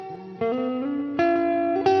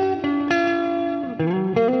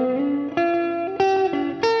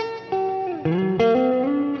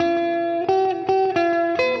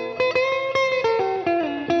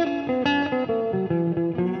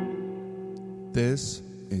This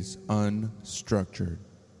is Unstructured.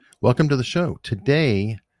 Welcome to the show.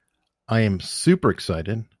 Today, I am super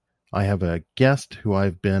excited. I have a guest who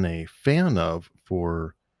I've been a fan of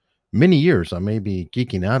for many years. I may be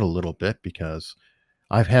geeking out a little bit because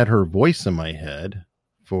I've had her voice in my head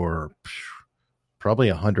for probably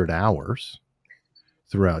 100 hours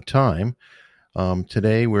throughout time.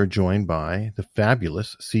 Today, we're joined by the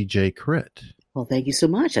fabulous CJ Crit. Well, thank you so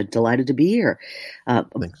much. I'm delighted to be here.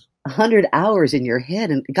 Thanks. 100 hours in your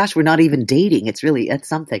head, and gosh, we're not even dating. It's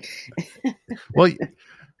something. Well,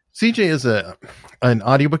 CJ is an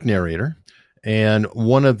audiobook narrator, and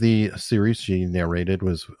one of the series she narrated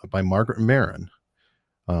was by Margaret Maron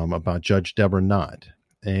about Judge Deborah Knott.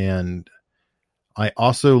 And I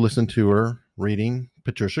also listened to her reading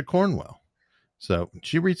Patricia Cornwell. So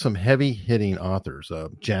she reads some heavy-hitting authors.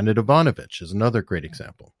 Janet Ivanovich is another great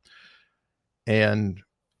example. And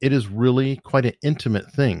it is really quite an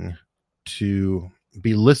intimate thing to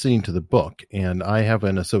be listening to the book. And I have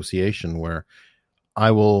an association where I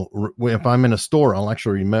will, if I'm in a store, I'll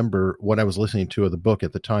actually remember what I was listening to of the book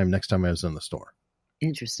at the time, next time I was in the store.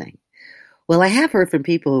 Interesting. Well, I have heard from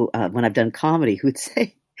people when I've done comedy who would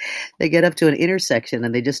say they get up to an intersection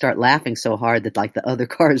and they just start laughing so hard that like the other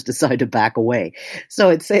cars decide to back away. So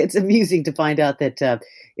it's amusing to find out that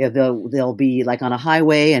they'll be like on a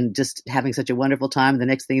highway and just having such a wonderful time. The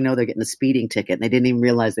next thing you know, they're getting a speeding ticket and they didn't even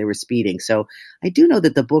realize they were speeding. So I do know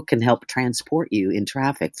that the book can help transport you in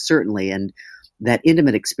traffic, certainly. And that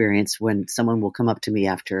intimate experience when someone will come up to me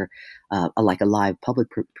after a live public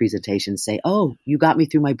presentation, say, "Oh, you got me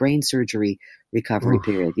through my brain surgery recovery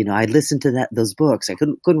period. I listened to those books. I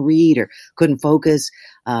couldn't read or couldn't focus,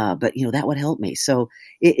 but that would help me." So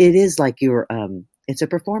it is like it's a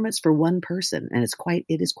performance for one person, and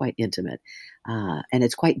it is quite intimate, and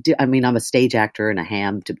it's quite. I'm a stage actor and a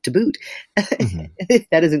ham to boot. Mm-hmm. If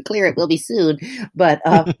that isn't clear, it will be soon. But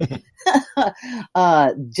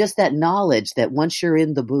just that knowledge that once you're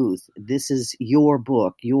in the booth, this is your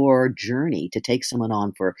book, your journey to take someone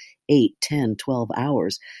on for 8, 10, 12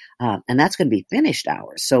 hours, and that's going to be finished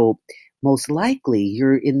hours. So most likely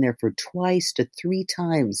you're in there for 2 to 3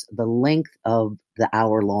 times the length of the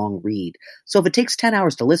hour-long read. So if it takes 10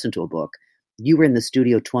 hours to listen to a book, you were in the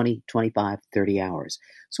studio 20, 25, 30 hours.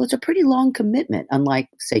 So it's a pretty long commitment, unlike,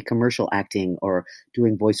 say, commercial acting or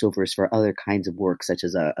doing voiceovers for other kinds of work, such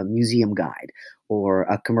as a museum guide or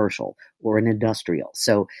a commercial or an industrial.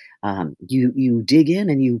 So you dig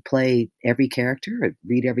in and you play every character,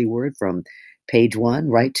 read every word from page 1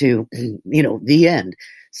 right to the end.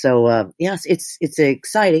 So yes, it's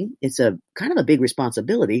exciting. It's a kind of a big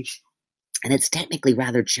responsibility, and it's technically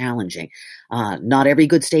rather challenging. Not every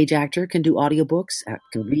good stage actor can do audiobooks,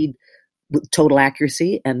 can read with total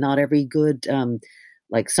accuracy, and not every good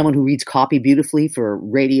like someone who reads copy beautifully for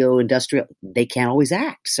radio, industrial, they can't always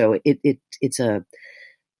act. So it's a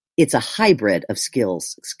hybrid of skill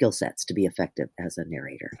sets to be effective as a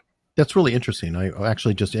narrator. That's really interesting. I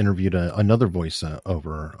actually just interviewed another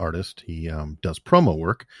voice-over artist. He does promo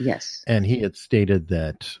work. Yes. And he had stated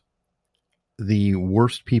that the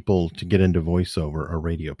worst people to get into voiceover are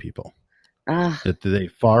radio people. That they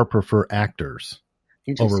far prefer actors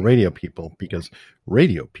over radio people because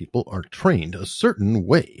radio people are trained a certain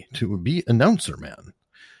way to be announcer man.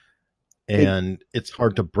 And it's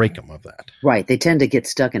hard to break them of that. Right. They tend to get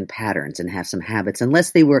stuck in patterns and have some habits,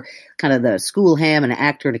 unless they were kind of the school ham and an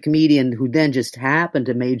actor and a comedian who then just happened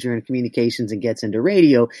to major in communications and gets into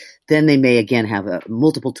radio. Then they may again have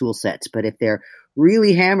multiple tool sets. But if they're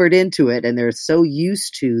really hammered into it and they're so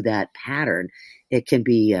used to that pattern, it can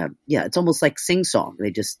be, it's almost like sing song.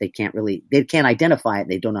 They can't identify it.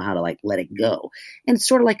 They don't know how to let it go. And it's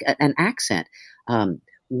sort of like an accent.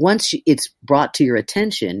 Once it's brought to your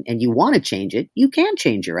attention and you want to change it, you can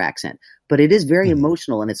change your accent. But it is very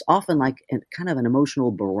emotional, and it's often like kind of an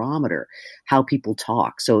emotional barometer, how people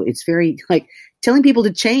talk. So it's very like telling people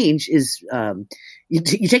to change is you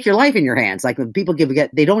take your life in your hands. Like when people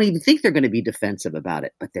they don't even think they're going to be defensive about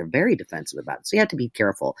it, but they're very defensive about it. So you have to be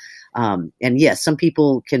careful. And yes, some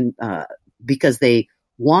people can, because they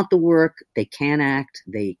want the work, they can act,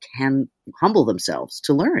 they can humble themselves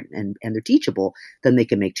to learn, and they're teachable, then they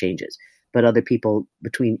can make changes. But other people,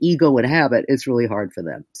 between ego and habit, it's really hard for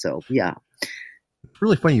them. So, yeah. It's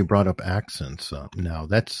really funny you brought up accents. Now,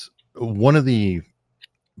 that's one of the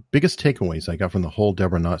biggest takeaways I got from the whole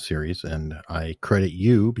Deborah Knott series, and I credit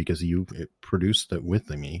you because you produced it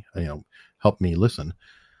with me, helped me listen,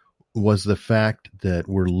 was the fact that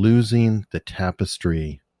we're losing the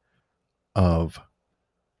tapestry of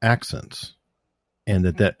accents, and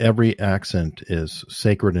that every accent is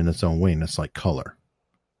sacred in its own way, and it's like color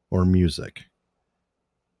or music.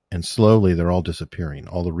 And slowly they're all disappearing,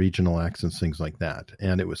 all the regional accents, things like that.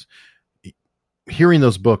 And it was hearing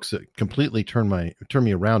those books that completely turned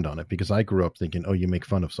me around on it, because I grew up thinking, oh, you make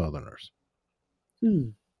fun of Southerners.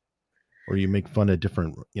 Or you make fun of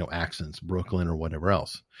different, accents, Brooklyn or whatever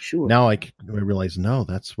else. Sure. Now I realize, no,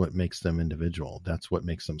 that's what makes them individual. That's what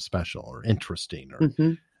makes them special or interesting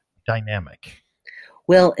or dynamic.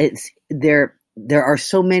 Well, there are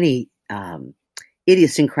so many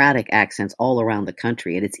idiosyncratic accents all around the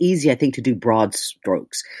country, and it's easy, I think, to do broad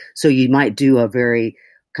strokes. So you might do a very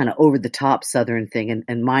kind of over the top Southern thing,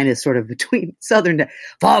 and mine is sort of between Southern to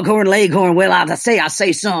foghorn, leghorn. Well, I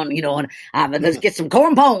say, son, and let's get some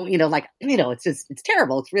corn pone. It's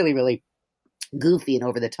terrible. It's really, really goofy and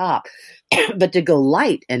over the top. But to go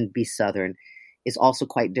light and be Southern is also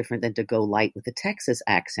quite different than to go light with a Texas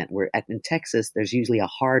accent, where in Texas there's usually a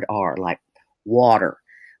hard R, like water.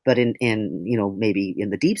 But in maybe in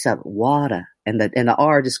the deep South, water, and the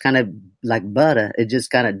R just kind of like butter, it just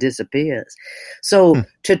kind of disappears. So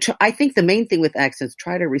I think the main thing with accents,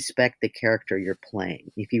 try to respect the character you're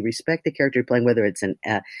playing. If you respect the character you're playing, whether it's an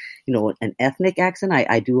ethnic accent,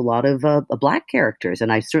 I do a lot of black characters,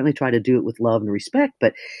 and I certainly try to do it with love and respect.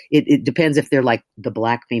 But it depends if they're like the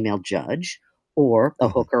black female judge or a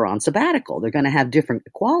hooker on sabbatical. They're going to have different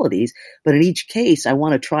qualities, but in each case, I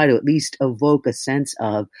want to try to at least evoke a sense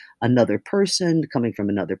of another person coming from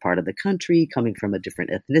another part of the country, coming from a different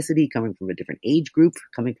ethnicity, coming from a different age group,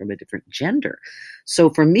 coming from a different gender. So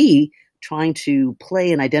for me, trying to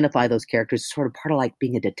play and identify those characters is sort of part of like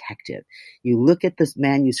being a detective. You look at this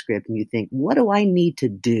manuscript and you think, what do I need to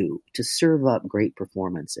do to serve up great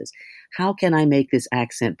performances? How can I make this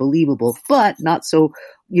accent believable, but not so,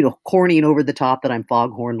 corny and over the top that I'm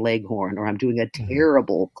foghorn, leghorn, or I'm doing a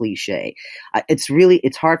terrible cliche.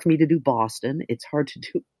 It's hard for me to do Boston. It's hard to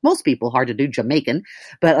do, most people hard to do Jamaican.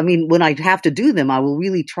 But I mean, when I have to do them, I will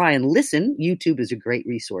really try and listen. YouTube is a great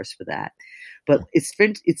resource for that. But it's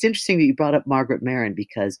interesting that you brought up Margaret Meron,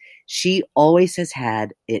 because she always has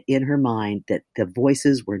had it in her mind that the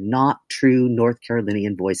voices were not true North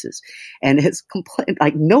Carolinian voices. And it's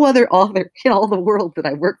like no other author in all the world that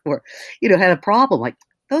I worked for, had a problem. Like,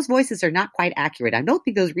 those voices are not quite accurate. I don't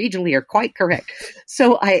think those regionally are quite correct.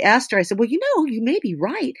 So I asked her, I said, well, you may be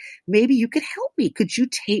right. Maybe you could help me. Could you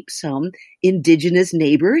tape some indigenous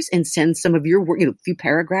neighbors and send some of your work, a few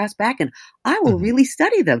paragraphs back, and I will really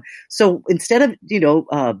study them. So instead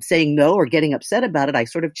of, saying no or getting upset about it, I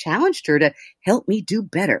sort of challenged her to help me do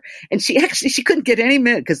better. And she couldn't get any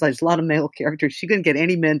men, because there's a lot of male characters. She couldn't get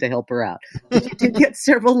any men to help her out. But she did get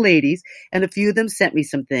several ladies, and a few of them sent me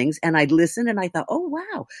some things, and I'd listen and I thought, oh,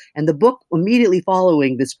 wow. And the book immediately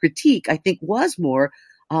following this critique, I think, was more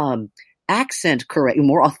accent correct,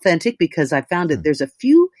 more authentic, because I found that there's a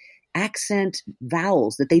few accent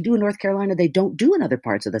vowels that they do in North Carolina they don't do in other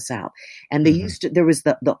parts of the South. And they used to, there was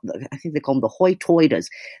the I think they call them the Hoy-Toydas.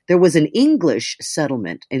 There was an English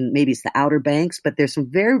settlement, and maybe it's the Outer Banks, but there's some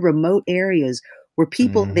very remote areas where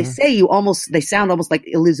people, they sound almost like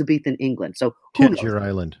Elizabethan England. So who knows? Tangier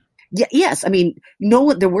Island. Yeah, yes. I mean,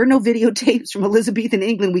 there were no videotapes from Elizabethan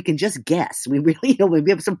England. We can just guess. We really, we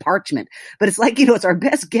have some parchment, but it's like, it's our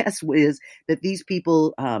best guess is that these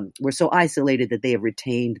people were so isolated that they have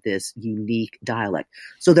retained this unique dialect.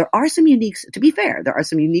 So there are some to be fair, there are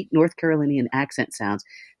some unique North Carolinian accent sounds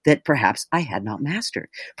that perhaps I had not mastered.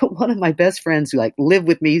 But one of my best friends who lived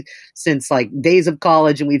with me since days of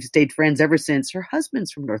college, and we've stayed friends ever since, her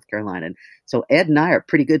husband's from North Carolina. And so Ed and I are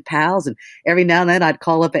pretty good pals. And every now and then I'd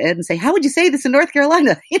call up Ed and say, how would you say this in North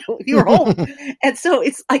Carolina? If you were home. And so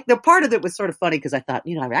it's like the part of it was sort of funny, because I thought,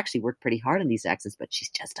 I've actually worked pretty hard on these accents, but she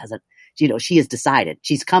just doesn't, she has decided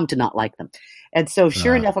she's come to not like them. And so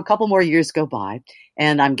sure enough, a couple more years go by,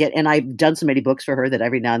 and I've done so many books for her that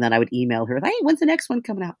every now and then I would email her, hey, when's the next one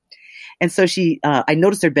coming out? And so I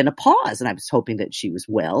noticed there'd been a pause, and I was hoping that she was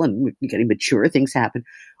well and getting mature, things happen.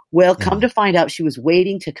 Well, come to find out, she was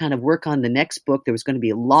waiting to kind of work on the next book. There was going to be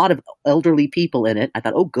a lot of elderly people in it. I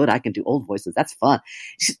thought, oh, good, I can do old voices. That's fun.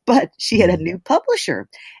 But she had a new publisher,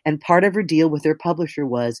 and part of her deal with her publisher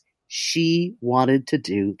was she wanted to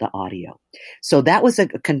do the audio. So that was a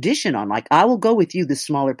condition on I will go with you, the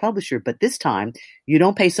smaller publisher, but this time you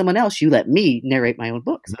don't pay someone else. You let me narrate my own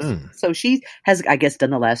books. So she has, I guess,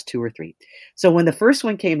 done the last 2 or 3. So when the first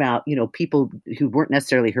one came out, people who weren't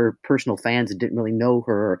necessarily her personal fans and didn't really know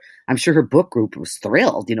her, I'm sure her book group was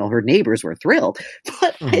thrilled. Her neighbors were thrilled.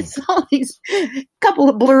 But I saw these couple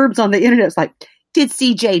of blurbs on the internet. It's like, did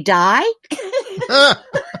CJ die?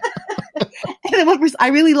 And then one person, I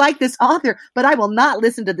really like this author, but I will not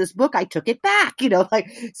listen to this book. I took it back,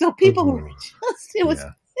 so people were just, it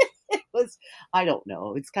was was, I don't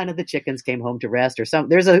know. It's kind of the chickens came home to rest or something.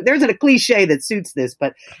 There's a cliche that suits this,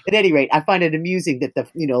 but at any rate, I find it amusing that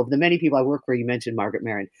the many people I work for, you mentioned Margaret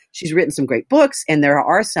Maron, she's written some great books, and there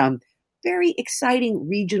are some very exciting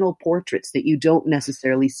regional portraits that you don't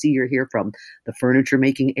necessarily see or hear from the furniture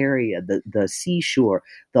making area, the seashore,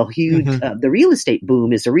 the huge, the real estate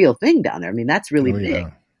boom is a real thing down there. I mean, that's really big.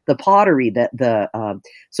 Yeah. The pottery,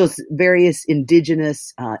 so it's various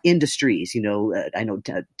indigenous industries. I know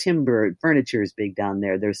timber, furniture is big down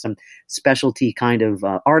there. There's some specialty kind of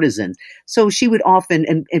artisans. So she would often,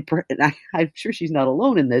 and I'm sure she's not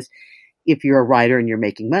alone in this. If you're a writer and you're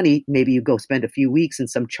making money, maybe you go spend a few weeks in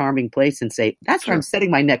some charming place and say, that's where I'm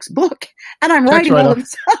setting my next book. And I'm writing all of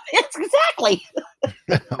stuff. Yes, exactly.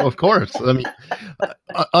 Of course. I mean,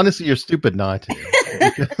 honestly, you're stupid not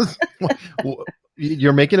to. Because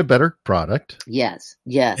you're making a better product. Yes.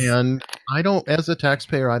 And as a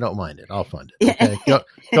taxpayer, I don't mind it. I'll fund it. Okay?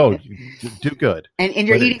 Go, do good. And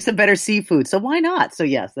you're eating some better seafood. So why not? So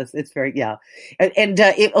yes, it's very, yeah. And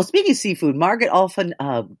speaking of seafood, Margaret often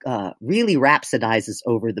really rhapsodizes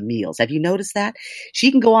over the meals. Have you noticed that?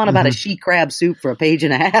 She can go on about a she crab soup for a page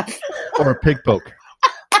and a half. Or a pig poke.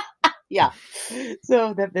 Yeah.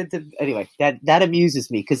 So anyway, that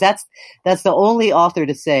amuses me because that's the only author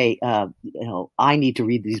to say, I need to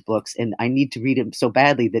read these books and I need to read them so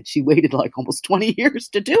badly that she waited like almost 20 years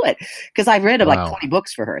to do I read like 20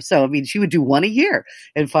 books for her. So, I mean, she would do one a year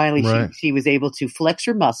and finally she was able to flex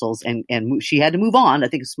her muscles and she had to move on. I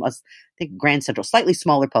think Grand Central, slightly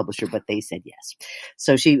smaller publisher, but they said yes.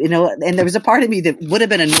 So she, and there was a part of me that would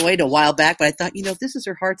have been annoyed a while back, but I thought, if this is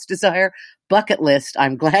her heart's desire, bucket list,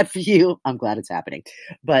 I'm glad for you. I'm glad it's happening.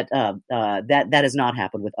 But that has not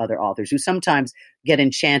happened with other authors who sometimes get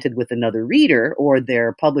enchanted with another reader or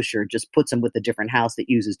their publisher just puts them with a different house that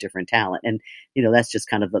uses different talent. And, that's just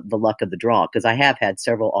kind of the luck of the draw. Because I have had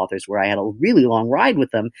several authors where I had a really long ride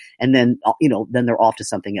with them and then, then they're off to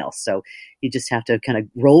something else. So you just have to kind of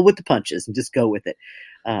roll with the punches and just go with it.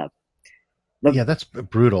 Yeah, that's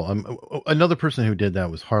brutal. Another person who did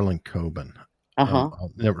that was Harlan Coben.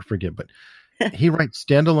 I'll never forget, but he writes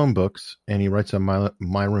standalone books and he writes a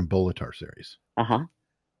Myron Bolitar series.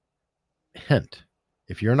 Hint,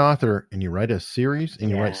 if you're an author and you write a series and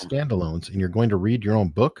you write standalones and you're going to read your own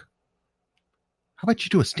book, how about you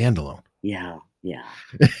do a standalone? Yeah.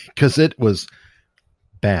 Because it was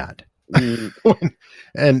bad. And,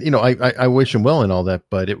 I wish him well and all that,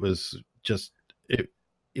 but it was just,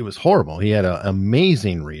 it was horrible. He had an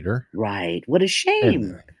amazing reader. Right. What a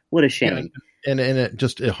shame. What a shame. And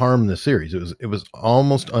it harmed the series. It was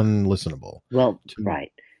almost unlistenable. Well,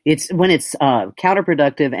 right. It's when it's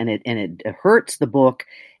counterproductive and it hurts the book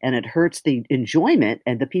and it hurts the enjoyment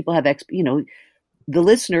and the people have the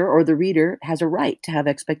listener or the reader has a right to have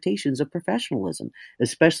expectations of professionalism,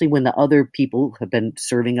 especially when the other people have been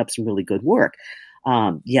serving up some really good work.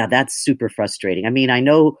 That's super frustrating. I mean, I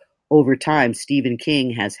know over time, Stephen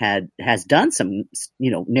King has done some,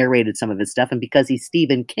 narrated some of his stuff. And because he's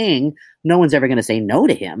Stephen King, no one's ever going to say no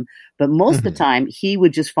to him. But most of the time, he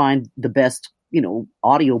would just find the best,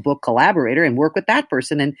 audiobook collaborator and work with that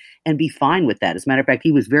person and be fine with that. As a matter of fact,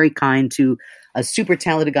 he was very kind to a super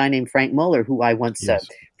talented guy named Frank Muller, who I once,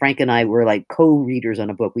 Frank and I were like co-readers on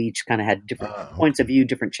a book. We each kind of had different points of view,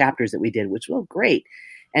 different chapters that we did, which was great.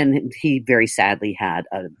 And he very sadly had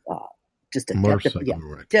just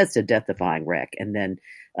a death-defying wreck. And then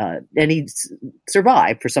he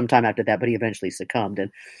survived for some time after that, but he eventually succumbed.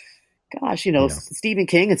 And gosh, Stephen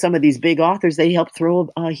King and some of these big authors, they helped throw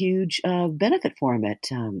a huge benefit for him at,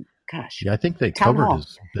 I think they covered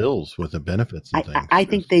his bills with the benefits and things. I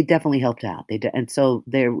think they definitely helped out. And so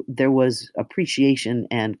there was appreciation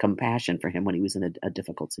and compassion for him when he was in a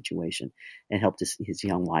difficult situation and helped his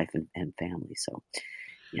young wife and family. So,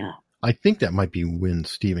 yeah. I think that might be when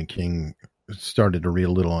Stephen King started to read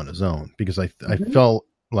a little on his own because I feel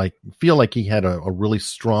like he had a really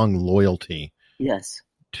strong loyalty. Yes.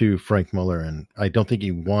 To Frank Muller, and I don't think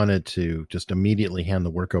he wanted to just immediately hand the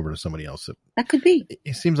work over to somebody else. That could be.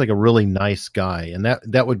 He seems like a really nice guy, and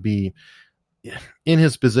that would be in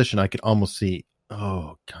his position. I could almost see,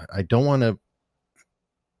 oh God, I don't want to,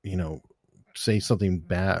 say something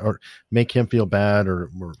bad or make him feel bad or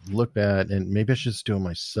look bad, and maybe I should just do it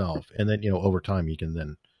myself. And then over time,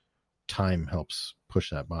 time helps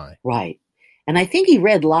push that by. Right. And I think he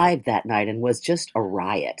read live that night and was just a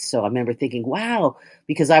riot. So I remember thinking, wow,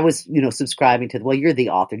 because I was, subscribing to, well, you're the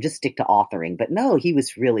author, just stick to authoring. But no, he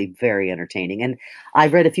was really very entertaining. And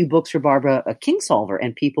I've read a few books for Barbara Kingsolver,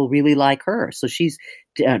 and people really like her. So she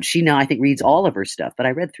now, I think, reads all of her stuff. But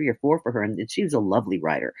I read 3 or 4 for her, and she was a lovely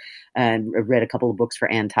writer. And I read a couple of books for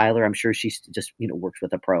Ann Tyler. I'm sure she's just, works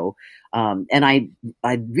with a pro. And I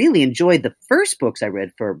really enjoyed the first books I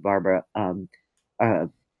read for Barbara,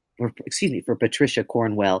 for Patricia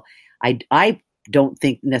Cornwell. I don't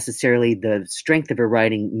think necessarily the strength of her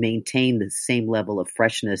writing maintained the same level of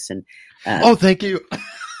freshness. And oh, thank you.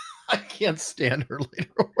 I can't stand her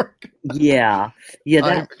later work. Yeah.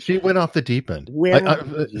 She went off the deep end.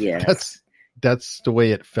 Well, yes. That's the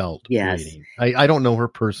way it felt. Yes. Reading. I don't know her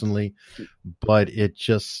personally, but it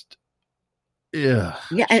just, yeah.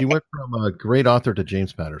 She went from a great author to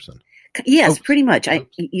James Patterson. Yes, pretty much.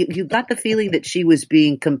 You got the feeling that she was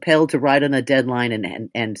being compelled to write on a deadline,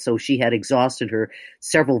 and so she had exhausted her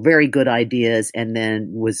several very good ideas, and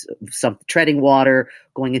then was treading water,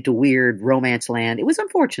 going into weird romance land. It was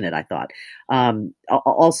unfortunate, I thought.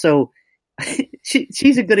 Also,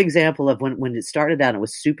 she's a good example of when it started out, it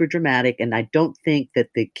was super dramatic, and I don't think that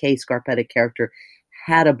the Kay Scarpetta character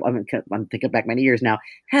I'm thinking back many years now,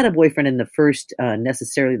 had a boyfriend in the first,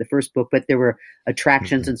 necessarily the first book, but there were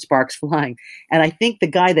attractions and sparks flying. And I think the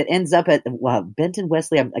guy that ends up at Benton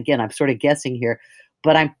Wesley, I'm sort of guessing here,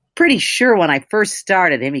 but I'm pretty sure when I first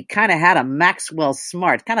started him, he kind of had a Maxwell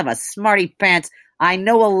Smart, kind of a smarty pants. I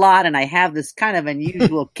know a lot, and I have this kind of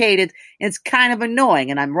unusual cadence. It's kind of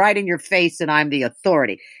annoying, and I'm right in your face, and I'm the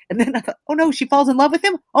authority. And then I thought, oh no, she falls in love with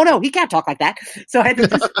him? Oh no, he can't talk like that. So I had to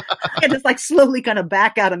just slowly kind of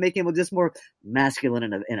back out and make him just more masculine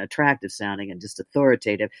and attractive sounding and just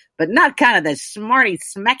authoritative, but not kind of the smarty,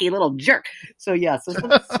 smacky little jerk. So yeah, so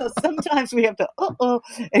sometimes we have to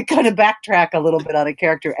and kind of backtrack a little bit on a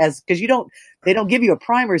character because they don't give you a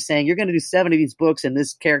primer saying you're going to do 7 of these books and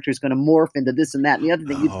this character is going to morph into this and that and the other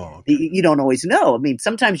thing. You don't always know. I mean,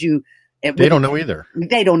 sometimes they don't know either.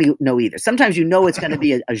 They don't know either. Sometimes it's going to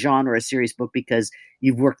be a genre, a serious book because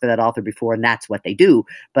you've worked for that author before and that's what they do.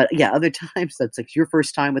 But yeah, other times that's like your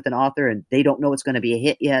first time with an author and they don't know it's going to be a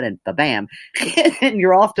hit yet, and bam, and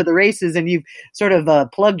you're off to the races, and you've sort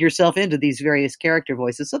of plugged yourself into these various character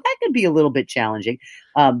voices. So that could be a little bit challenging.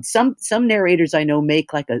 Some narrators I know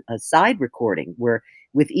make like a side recording where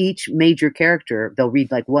with each major character they'll read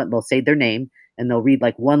they'll say their name. And they'll read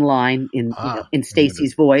like one line in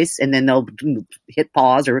Stacy's voice, and then they'll hit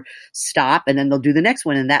pause or stop, and then they'll do the next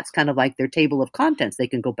one. And that's kind of like their table of contents. They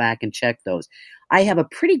can go back and check those. I have a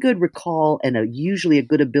pretty good recall and usually a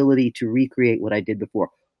good ability to recreate what I did before.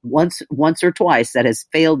 Once or twice that has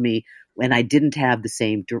failed me when I didn't have the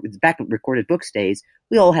same. Back in Recorded Books days,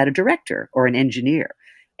 we all had a director or an engineer.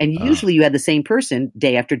 And usually you had the same person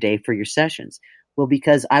day after day for your sessions. Well,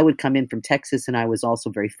 because I would come in from Texas and I was also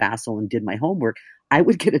very facile and did my homework, I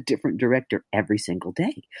would get a different director every single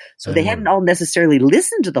day. So they hadn't all necessarily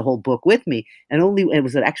listened to the whole book with me. And it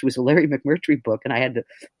was a Larry McMurtry book. And I had a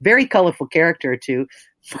very colorful character or two.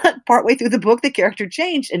 But partway through the book, the character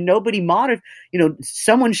changed and nobody monitored.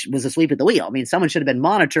 Someone was asleep at the wheel. I mean, someone should have been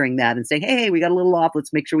monitoring that and saying, hey, we got a little off.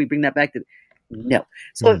 Let's make sure we bring that back to. No.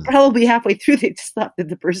 So probably halfway through, they just thought, did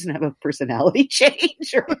the person have a personality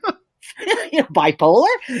change or bipolar?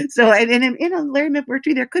 So, and in Larry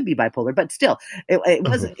McMurtry, there could be bipolar, but still,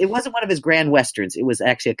 it wasn't one of his grand westerns. It was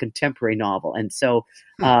actually a contemporary novel. And so,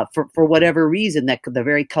 for whatever reason, the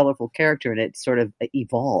very colorful character in it sort of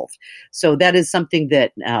evolved. So that is something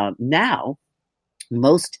that now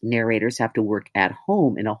most narrators have to work at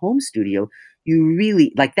home in a home studio. You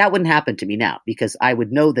really that wouldn't happen to me now because I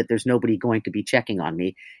would know that there's nobody going to be checking on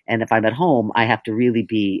me. And if I'm at home, I have to really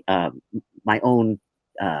be my own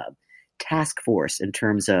task force in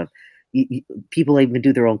terms of people even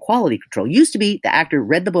do their own quality control. Used to be the actor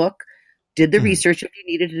read the book, did the research if you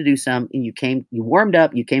needed to do some, and you warmed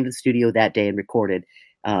up, you came to the studio that day and recorded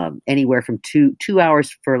anywhere from 2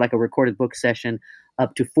 hours for like a recorded book session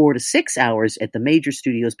up to 4 to 6 hours at the major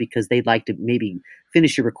studios because they'd like to maybe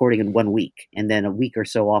finish your recording in 1 week. And then a week or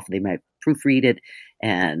so off, they might proofread it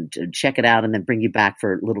and check it out and then bring you back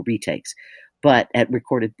for little retakes. But at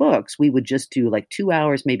Recorded Books, we would just do like 2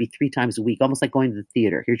 hours, maybe 3 times a week, almost like going to the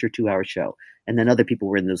theater. Here's your 2-hour show. And then other people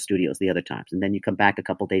were in those studios the other times. And then you come back a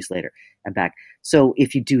couple days later and back. So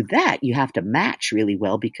if you do that, you have to match really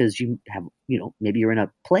well because you have, maybe you're in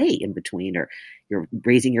a play in between or you're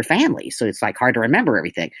raising your family. So it's like hard to remember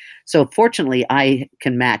everything. So fortunately, I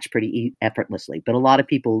can match pretty effortlessly. But a lot of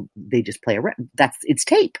people, they just play it's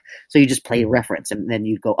tape. So you just play a reference and then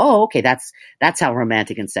you go, oh, okay, that's how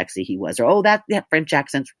romantic and sexy he was. Or, oh, that French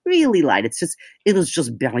accent's really light. It was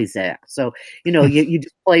just brisé. So, you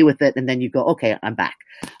just play with it and then you go, okay, I'm back.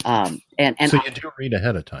 And so you do read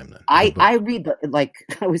ahead of time then? I read, like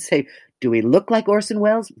I would say, do we look like Orson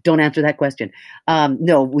Welles? Don't answer that question.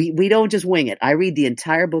 No, we don't just wing it. I read the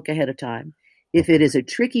entire book ahead of time. If it is a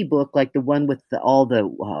tricky book, like the one with all the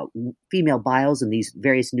female bios and these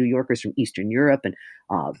various New Yorkers from Eastern Europe and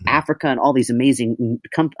Africa and all these amazing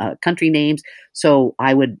country names, so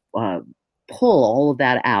I would pull all of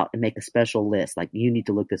that out and make a special list. Like, you need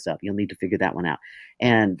to look this up. You'll need to figure that one out.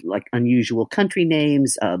 And like unusual country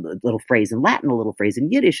names, a little phrase in Latin, a little phrase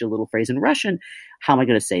in Yiddish, a little phrase in Russian. How am I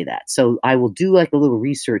going to say that? So I will do like a little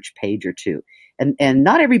research page or two. And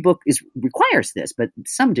not every book requires this, but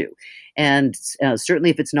some do. And certainly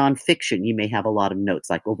if it's nonfiction, you may have a lot of notes.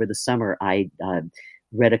 Like over the summer, I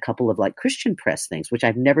read a couple of like Christian press things, which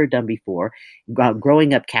I've never done before.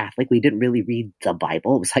 Growing up Catholic, we didn't really read the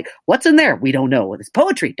Bible. It was like, what's in there? We don't know. It's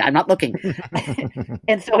poetry. I'm not looking.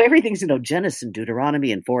 And so everything's, Genesis and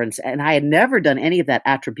Deuteronomy and and I had never done any of that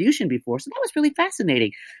attribution before. So that was really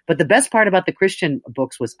fascinating. But the best part about the Christian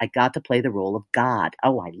books was I got to play the role of God.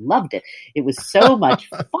 Oh, I loved it. It was so much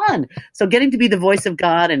fun. So getting to be the voice of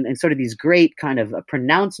God and sort of these great kind of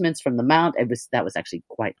pronouncements from the Mount, that was actually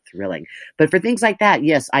quite thrilling. But for things like that,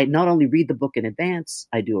 yes, I not only read the book in advance,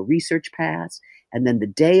 I do a research pass, and then the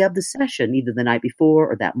day of the session, either the night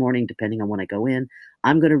before or that morning, depending on when I go in,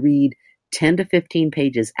 I'm going to read 10 to 15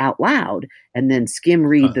 pages out loud and then skim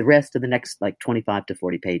read the rest of the next like 25 to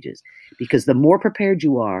 40 pages. Because the more prepared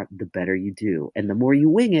you are, the better you do. And the more you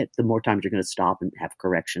wing it, the more times you're going to stop and have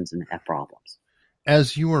corrections and have problems.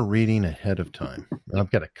 As you are reading ahead of time, and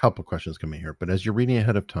I've got a couple questions coming here, but as you're reading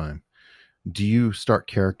ahead of time, do you start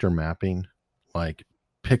character mapping, like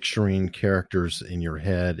picturing characters in your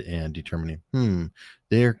head and determining,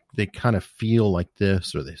 they kind of feel like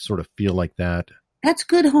this or they sort of feel like that? That's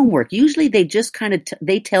good homework. Usually they just kind of,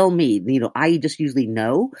 they tell me, I just usually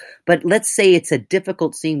know, but let's say it's a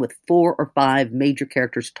difficult scene with 4 or 5 major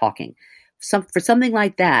characters talking. For something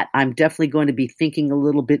like that, I'm definitely going to be thinking a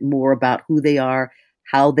little bit more about who they are,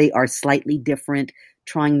 how they are slightly different,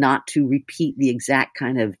 trying not to repeat the exact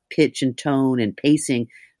kind of pitch and tone and pacing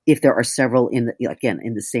if there are several in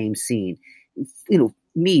the same scene.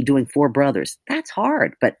 Me doing 4 brothers, that's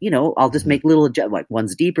hard, but I'll just make little like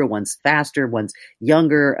one's deeper, one's faster, one's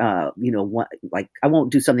younger. Like I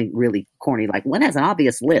won't do something really corny, like one has an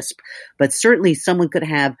obvious lisp, but certainly someone could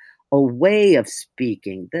have a way of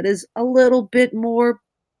speaking that is a little bit more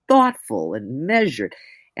thoughtful and measured.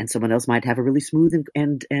 And someone else might have a really smooth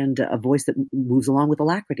and a voice that moves along with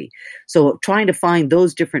alacrity. So trying to find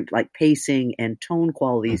those different like pacing and tone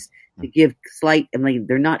qualities to give slight,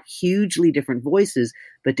 they're not hugely different voices,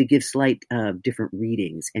 but to give slight different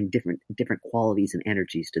readings and different qualities and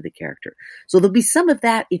energies to the character. So there'll be some of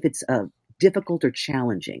that if it's difficult or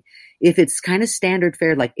challenging. If it's kind of standard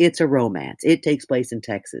fare, like it's a romance, it takes place in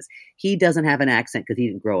Texas. He doesn't have an accent because he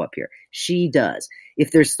didn't grow up here. She does. If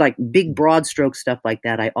there's like big broad stroke stuff like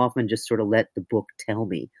that, I often just sort of let the book tell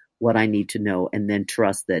me what I need to know and then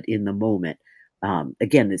trust that in the moment,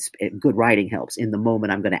 again, good writing helps. In the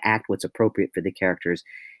moment, I'm going to act what's appropriate for the characters.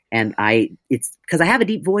 And it's because I have a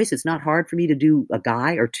deep voice. It's not hard for me to do a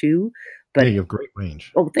guy or 2. But you have great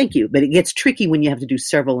range. Oh, thank you. But it gets tricky when you have to do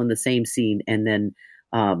several in the same scene. And then,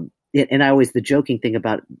 and I always, the joking thing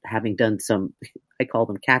about having done some, I call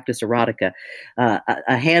them cactus erotica,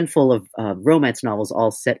 a handful of romance novels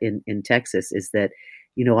all set in Texas is that,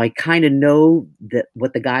 I kind of know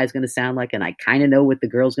what the guy is going to sound like, and I kind of know what the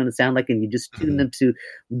girl's going to sound like, and you just tune them to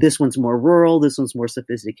this one's more rural, this one's more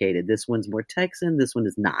sophisticated, this one's more Texan, this one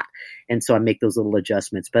is not. And so I make those little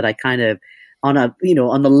adjustments, but I kind of, on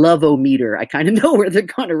the love-o-meter, I kind of know where they're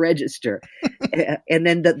going to register. And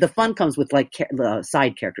then the fun comes with like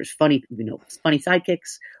side characters, funny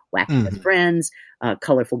sidekicks, wacky best friends,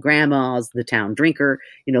 colorful grandmas, the town drinker,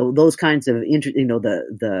 those kinds of,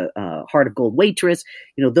 the heart of gold waitress,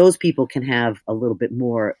 those people can have a little bit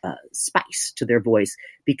more spice to their voice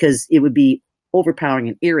because it would be overpowering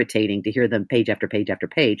and irritating to hear them page after page after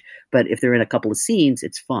page. But if they're in a couple of scenes,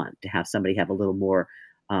 it's fun to have somebody have a little more,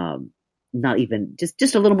 not even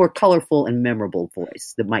just a little more colorful and memorable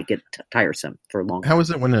voice that might get tiresome for a long time. How is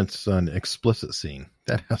it when it's an explicit scene?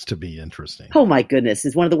 That has to be interesting. Oh my goodness.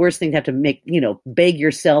 It's one of the worst things to have to make, beg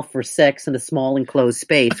yourself for sex in a small enclosed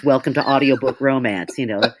space. Welcome to audiobook romance,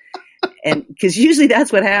 And because usually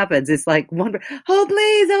that's what happens. It's like oh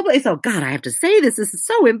please. Oh God, I have to say this. This is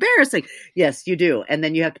so embarrassing. Yes, you do. And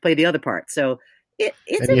then you have to play the other part. So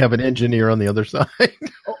it's and you have an engineer on the other side.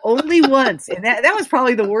 Only once. And that was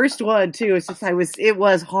probably the worst one too. It's just, it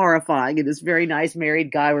was horrifying. And this very nice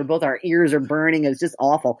married guy where both our ears are burning. It was just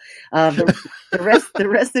awful. The rest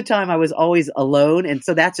of the time I was always alone. And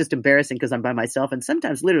so that's just embarrassing because I'm by myself. And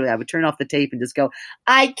sometimes literally I would turn off the tape and just go,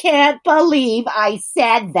 I can't believe I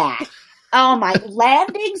said that. Oh, my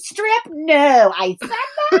landing strip? No, I said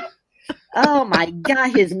that? Oh my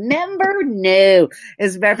God, his member? No.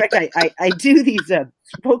 As a matter of fact, I do these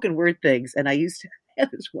spoken word things, and I used to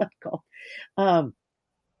have this one called, and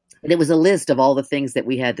it was a list of all the things that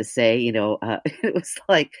we had to say. It was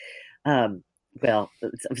like, well,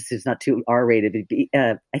 it's not too R-rated. It'd be,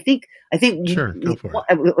 I think Sure, go for it.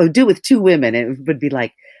 I would do it with two women. And it would be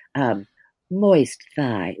like, moist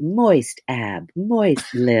thigh, moist ab,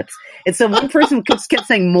 moist lips. And so one person kept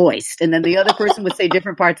saying moist, and then the other person would say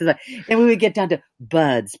different parts of that. And we would get down to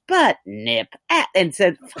buds, butt, nip, at, and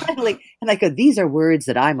said finally, and I go, these are words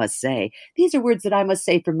that I must say. These are words that I must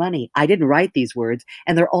say for money. I didn't write these words,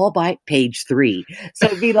 and they're all by page 3. So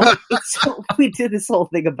it'd be like, we did this whole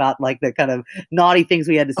thing about like the kind of naughty things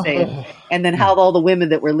we had to say. And then how all the women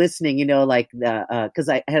that were listening, because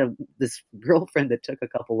I had this girlfriend that took a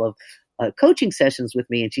couple of coaching sessions with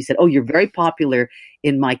me, and she said, oh, you're very popular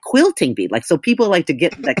in my quilting beat. Like, so people like to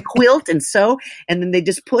get that quilt and sew, and then they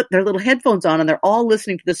just put their little headphones on and they're all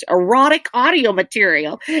listening to this erotic audio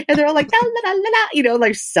material, and they're all like, la, la, la, la,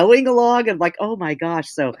 like sewing along, and like, oh my gosh.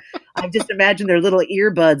 So I just imagine their little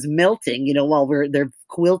earbuds melting, while they're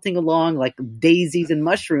quilting along like daisies and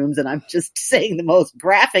mushrooms, and I'm just saying the most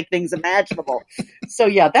graphic things imaginable. So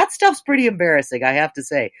yeah, that stuff's pretty embarrassing, I have to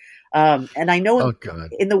say. And I know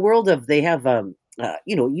in the world of, they have, it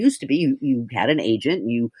used to be you had an agent,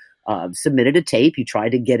 you submitted a tape, you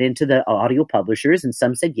tried to get into the audio publishers, and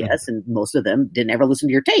some said yes, and most of them didn't ever listen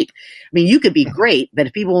to your tape. I mean, you could be great, but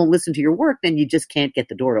if people won't listen to your work, then you just can't get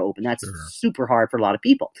the door to open. That's super hard for a lot of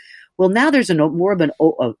people. Well, now there's more of a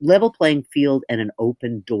level playing field and an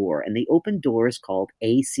open door, and the open door is called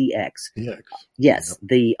ACX. Yes,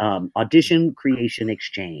 the Audition Creation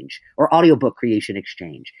Exchange, or Audiobook Creation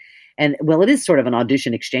Exchange. And well, it is sort of an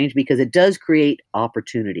audition exchange because it does create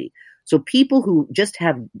opportunity. So people who just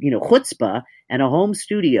have, chutzpah and a home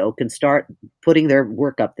studio can start putting their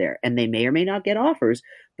work up there, and they may or may not get offers,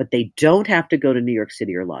 but they don't have to go to New York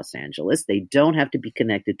City or Los Angeles. They don't have to be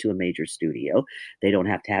connected to a major studio. They don't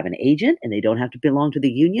have to have an agent, and they don't have to belong to the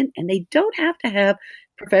union, and they don't have to have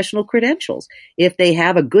professional credentials. If they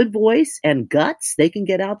have a good voice and guts, they can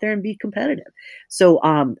get out there and be competitive. So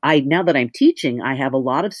now that I'm teaching, I have a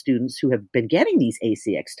lot of students who have been getting these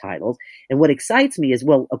ACX titles. And what excites me is,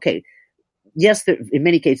 well, okay, yes, in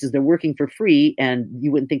many cases they're working for free, and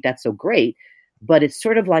you wouldn't think that's so great. But it's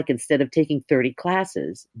sort of like, instead of taking 30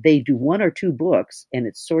 classes, they do 1 or 2 books, and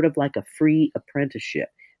it's sort of like a free apprenticeship.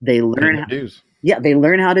 They learn they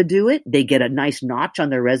learn how to do it. They get a nice notch on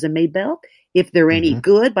their resume belt. If they're any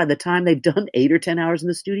good, by the time they've done 8 or 10 hours in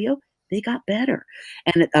the studio, they got better.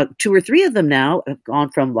 And 2 or 3 of them now have gone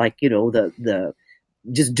from the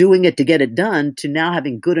just doing it to get it done to now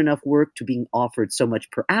having good enough work to being offered so much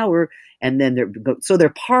per hour. And then they're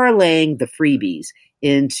parlaying the freebies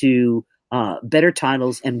into better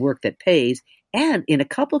titles and work that pays. And in a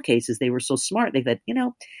couple of cases, they were so smart. They said,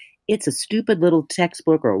 it's a stupid little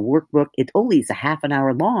textbook or a workbook. It only is a half an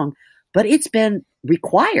hour long, but it's been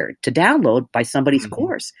required to download by somebody's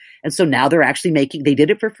course. And so now they're actually they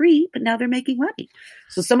did it for free, but now they're making money.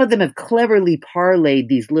 So some of them have cleverly parlayed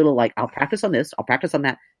these little, like, I'll practice on this, I'll practice on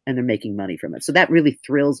that, and they're making money from it. So that really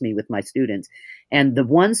thrills me with my students. And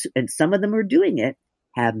some of them are doing it,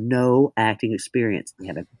 have no acting experience. They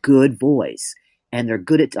have a good voice, and they're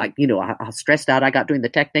good at, like, how stressed out I got doing the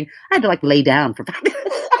tech thing. I had to lay down for 5 minutes.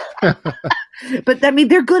 But I mean,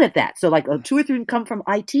 they're good at that. So 2 or 3 come from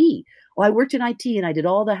IT. Well, I worked in IT, and I did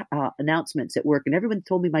all the announcements at work, and everyone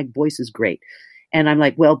told me my voice is great. And I'm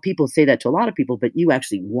like, well, people say that to a lot of people, but you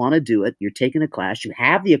actually want to do it. You're taking a class. You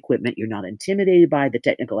have the equipment. You're not intimidated by the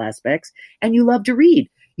technical aspects, and you love to read.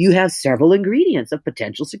 You have several ingredients of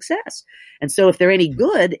potential success. And so if they're any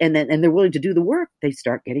good and they're willing to do the work, they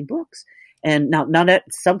start getting books. And now that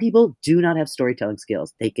some people do not have storytelling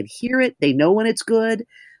skills. They can hear it. They know when it's good.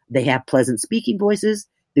 They have pleasant speaking voices.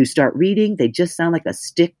 They start reading. They just sound like a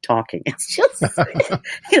stick talking. It's just,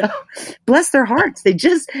 bless their hearts.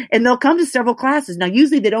 And they'll come to several classes. Now,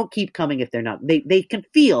 usually they don't keep coming if they're not, they can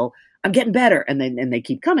feel I'm getting better, and they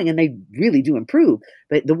keep coming, and they really do improve.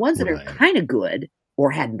 But the ones that are kind of good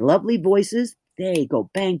or had lovely voices, they go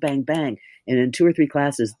bang, bang, bang. And in 2 or 3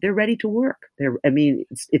 classes, they're ready to work.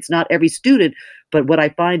 It's not every student, but what I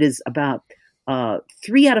find is about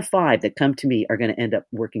 3 out of 5 that come to me are going to end up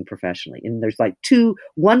working professionally. And there's like 2,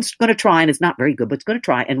 one's going to try and it's not very good, but it's going to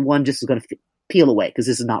try. And one just is going to peel away because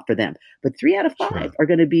this is not for them. But 3 out of 5 are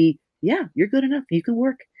going to be, you're good enough. You can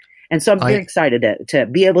work. And so I'm very excited to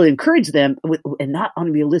be able to encourage them and not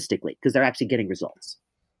unrealistically, because they're actually getting results.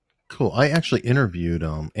 Cool. I actually interviewed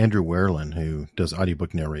Andrew Werlin, who does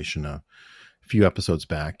audiobook narration, a few episodes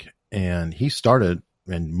back, and he started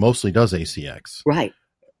and mostly does ACX. Right.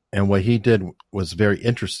 And what he did was very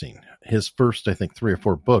interesting. His first, I think, 3 or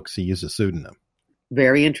 4 books, he used a pseudonym.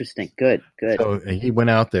 Very interesting. Good. So he went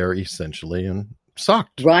out there essentially and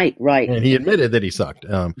sucked. Right. And he admitted that he sucked.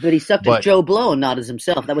 But he sucked at Joe Blow and not as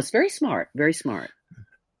himself. That was very smart. Very smart.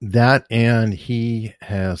 That, and he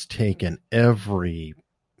has taken every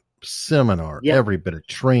seminar, every bit of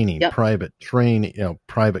training, private training,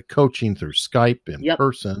 private coaching through Skype, in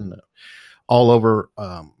person, all over.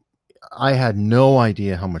 I had no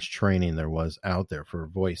idea how much training there was out there for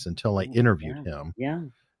voice until I interviewed him. Yeah.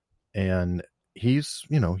 And he's,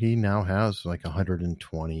 he now has like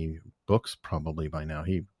 120 books probably by now.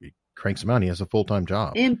 He cranks them out. He has a full-time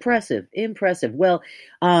job. Impressive. Well,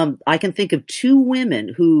 I can think of 2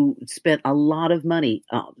 women who spent a lot of money,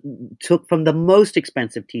 took from the most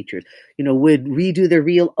expensive teachers, would redo their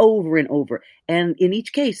reel over and over. And in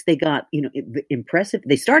each case, they got, impressive.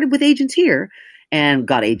 They started with agents here and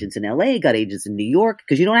got agents in LA, got agents in New York,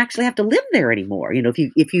 because you don't actually have to live there anymore.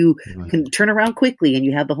 If you can turn around quickly and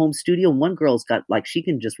you have the home studio, and one girl's got, like, she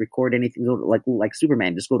can just record anything, go to, like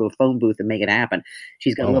Superman, just go to a phone booth and make it happen.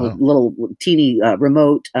 She's got a little teeny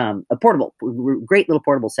remote, a portable, great little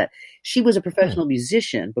portable set. She was a professional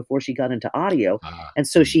musician before she got into audio. And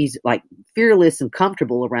so she's like fearless and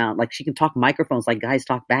comfortable around, like she can talk microphones like guys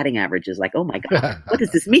talk batting averages. Like, oh my God, what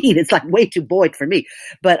does this mean? It's like way too boyd for me.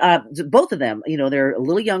 But both of them, they're a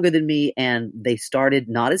little younger than me, and they started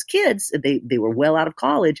not as kids. They were well out of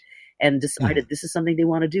college and decided this is something they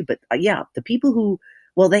want to do. But the people who,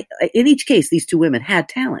 they, in each case, these 2 women had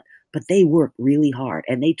talent, but they worked really hard,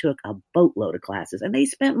 and they took a boatload of classes, and they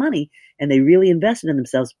spent money, and they really invested in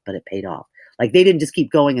themselves, but it paid off. Like, they didn't just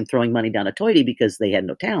keep going and throwing money down a toity because they had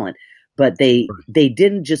no talent, but they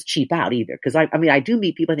didn't just cheap out either. Because I do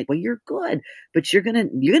meet people. I think, well, you're good, but you're gonna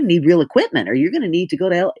need real equipment, or you're gonna need to go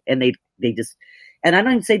to and they just, and I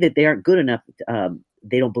don't even say that they aren't good enough.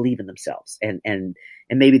 They don't believe in themselves, and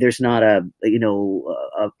maybe there's not a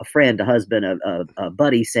friend, a husband, a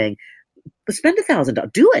buddy saying, but spend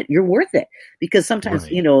 $1,000, do it. You're worth it. Because sometimes,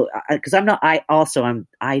 because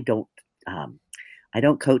I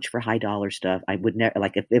don't coach for high dollar stuff. I would never,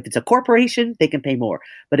 like, if it's a corporation, they can pay more.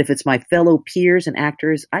 But if it's my fellow peers and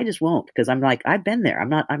actors, I just won't, because I'm like, I've been there. I'm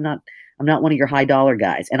not one of your high dollar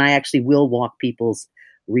guys. And I actually will walk people's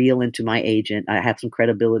reel into my agent. I have some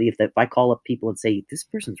credibility. If I call up people and say, this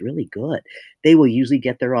person's really good, they will usually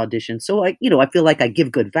get their audition. So I feel like I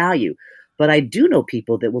give good value. But I do know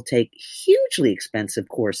people that will take hugely expensive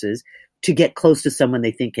courses to get close to someone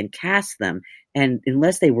they think can cast them. And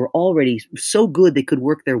unless they were already so good they could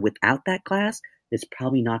work there without that class, it's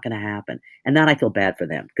probably not going to happen. And then I feel bad for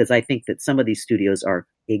them, because I think that some of these studios are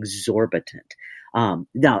exorbitant.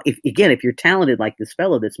 Now, if you're talented like this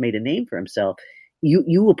fellow that's made a name for himself,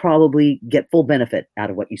 you will probably get full benefit out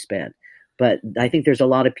of what you spend. But I think there's a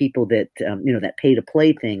lot of people that, that pay to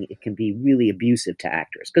play thing, it can be really abusive to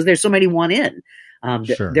actors, because there's so many want in.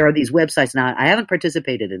 Sure. There are these websites now. I haven't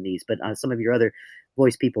participated in these, but some of your other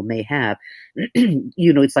voice people may have.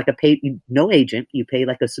 It's like no agent. You pay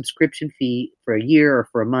like a subscription fee for a year or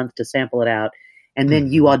for a month to sample it out. And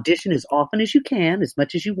then you audition as often as you can, as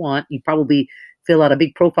much as you want. You probably fill out a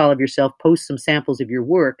big profile of yourself, post some samples of your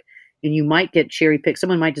work, and you might get cherry picked.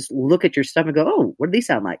 Someone might just look at your stuff and go, "Oh, what do these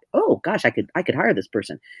sound like? Oh, gosh, I could hire this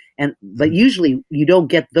person." But usually you don't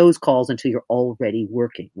get those calls until you're already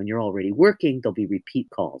working. When you're already working, there'll be repeat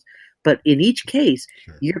calls. But in each case,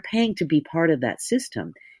 you're paying to be part of that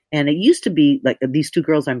system. And it used to be like these 2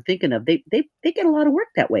 girls I'm thinking of, they get a lot of work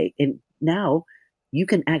that way. And now you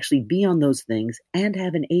can actually be on those things and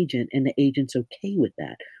have an agent, and the agent's okay with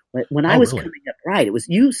that. When I was coming up, it was,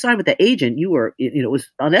 you signed with the agent, you were, it was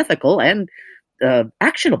unethical and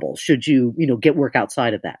actionable should you, get work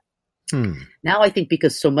outside of that. Now I think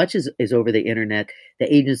because so much is over the internet,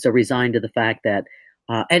 the agents are resigned to the fact that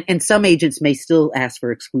And some agents may still ask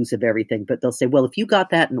for exclusive everything, but they'll say, well, if you got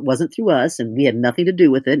that and it wasn't through us and we had nothing to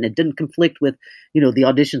do with it and it didn't conflict with, the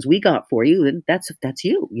auditions we got for you, then that's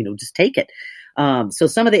you, just take it. So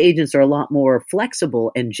some of the agents are a lot more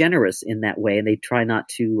flexible and generous in that way. And they try not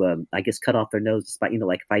to, cut off their nose despite,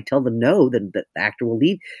 like if I tell them no, then the actor will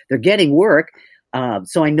leave. They're getting work.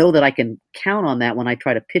 So I know that I can count on that when I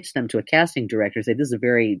try to pitch them to a casting director, say, this is a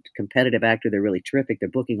very competitive actor. They're really terrific. They're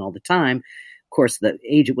booking all the time. Of course, the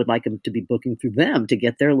agent would like them to be booking through them to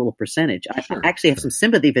get their little percentage. Sure. I actually have some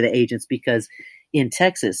sympathy for the agents because in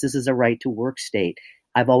Texas, this is a right to work state.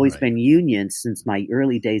 I've always been union since my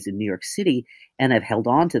early days in New York City, and I've held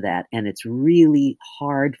on to that. And it's really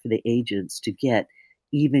hard for the agents to get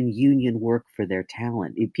even union work for their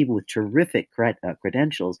talent. People with terrific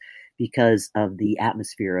credentials because of the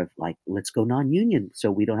atmosphere of like, let's go non-union so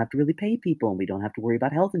we don't have to really pay people and we don't have to worry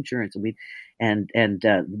about health insurance. And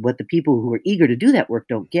what the people who are eager to do that work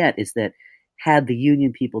don't get is that had the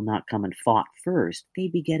union people not come and fought first,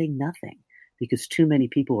 they'd be getting nothing because too many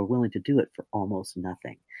people are willing to do it for almost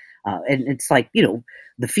nothing. And it's like,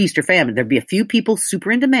 the feast or famine. There'd be a few people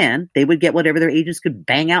super in demand. They would get whatever their agents could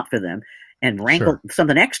bang out for them and rankle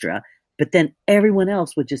something extra. But then everyone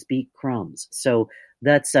else would just be crumbs. So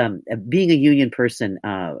that's being a union person.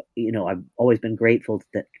 I've always been grateful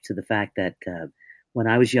to the fact that when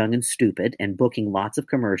I was young and stupid and booking lots of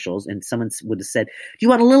commercials, and someone would have said, "Do you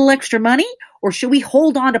want a little extra money, or should we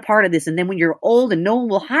hold on to part of this? And then when you're old and no one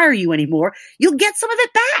will hire you anymore, you'll get some of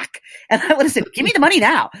it back." And I would have said, "Give me the money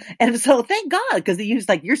now." And so thank God, because the union's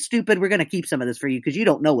like, "You're stupid. We're going to keep some of this for you because you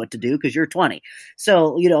don't know what to do because you're 20.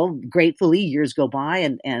 So, gratefully years go by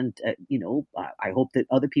and I hope that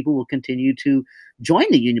other people will continue to join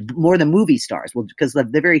the union more than movie stars. Well, because the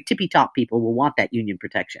very tippy top people will want that union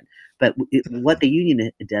protection. But what the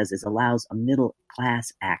union does is allows a middle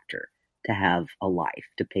class actor to have a life,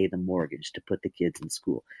 to pay the mortgage, to put the kids in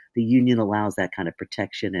school. The union allows that kind of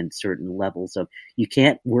protection and certain levels of, you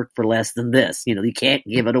can't work for less than this. You can't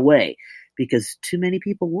give it away because too many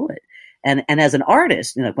people would. And as an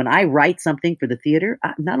artist, when I write something for the theater,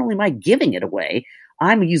 not only am I giving it away,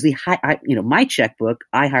 I'm usually, my checkbook,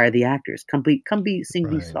 I hire the actors. Come sing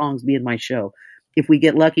these songs, be in my show. If we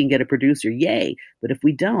get lucky and get a producer, yay. But if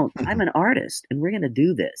we don't, I'm an artist and we're going to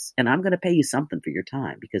do this. And I'm going to pay you something for your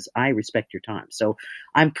time because I respect your time. So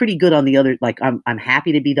I'm pretty good on the other, like I'm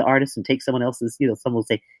happy to be the artist and take someone else's, someone will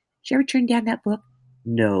say, "Did you ever turn down that book?"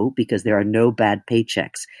 No, because there are no bad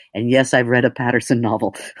paychecks. And yes, I've read a Patterson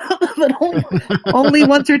novel, but only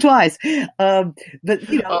once or twice. I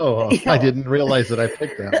didn't realize that I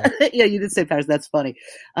picked that. Yeah, you did say Patterson. That's funny.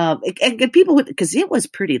 And people would, because it was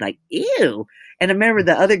pretty like, ew. And I remember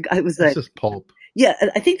the other guy was like, this is pulp. Yeah,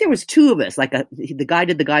 I think there was two of us. Like the guy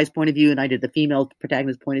did the guy's point of view, and I did the female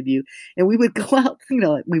protagonist's point of view. And we would go out,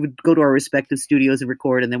 we would go to our respective studios and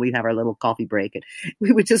record, and then we'd have our little coffee break, and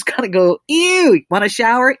we would just kind of go, "Ew, want a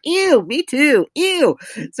shower? Ew, me too. Ew."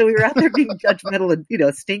 So we were out there being judgmental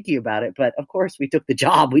and stinky about it. But of course, we took the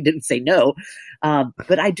job. We didn't say no.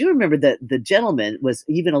 But I do remember that the gentleman was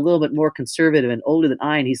even a little bit more conservative and older than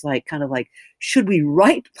I, and he's like, kind of like, "Should we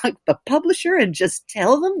write like the publisher and just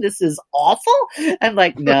tell them this is awful?" I'm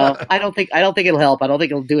like, "No, I don't think it'll help. I don't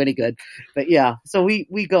think it'll do any good." But yeah, so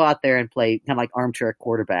we go out there and play kind of like armchair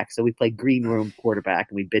quarterback. So we play green room quarterback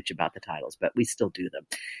and we bitch about the titles, but we still do them.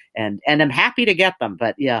 And I'm happy to get them.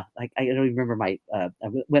 But yeah, like I don't even remember I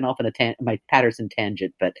went off on my Patterson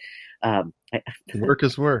tangent, but work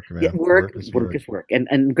is work, man. Yeah, work is work.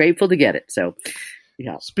 And grateful to get it. So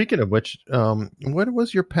yeah. Speaking of which, what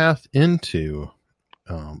was your path into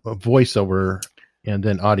voiceover and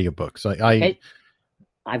then audiobooks?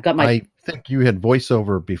 I think you had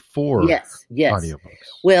voiceover before. Yes. Audiobooks.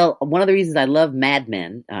 Well, one of the reasons I love Mad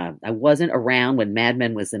Men, I wasn't around when Mad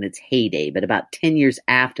Men was in its heyday, but about 10 years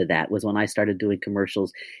after that was when I started doing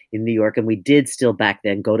commercials in New York. And we did still back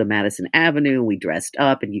then go to Madison Avenue. We dressed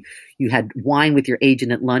up and you had wine with your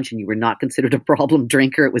agent at lunch and you were not considered a problem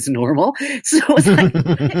drinker. It was normal. So it was like,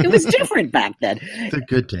 it was different back then. The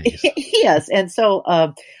good days. Yes. And so,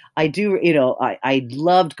 I do, I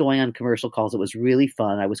loved going on commercial calls. It was really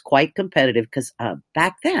fun. I was quite competitive because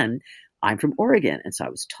back then I'm from Oregon. And so I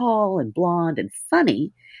was tall and blonde and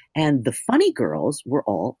funny. And the funny girls were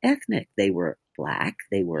all ethnic. They were Black.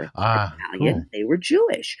 They were Italian. Cool. They were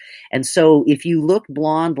Jewish. And so if you looked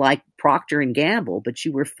blonde like Procter and Gamble, but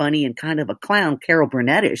you were funny and kind of a clown, Carol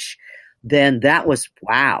Burnett-ish, then that was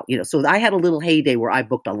wow. So I had a little heyday where I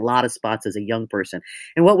booked a lot of spots as a young person.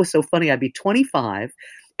 And what was so funny, I'd be 25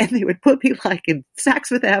 and they would put me like in Saks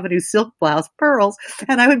Fifth Avenue silk blouse, pearls,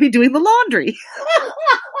 and I would be doing the laundry.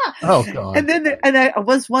 Oh God! And then I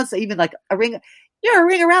was once even like a ring. you're a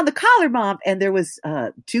ring around the collar, Mom. And there was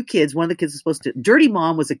two kids. One of the kids was supposed to, Dirty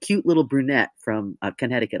Mom was a cute little brunette from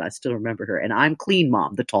Connecticut. I still remember her. And I'm Clean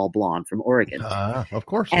Mom, the tall blonde from Oregon. Of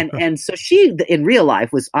course. And so she, in real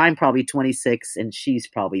life, I'm probably 26 and she's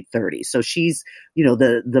probably 30. So she's,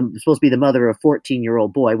 the supposed to be the mother of a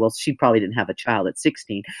 14-year-old boy. Well, she probably didn't have a child at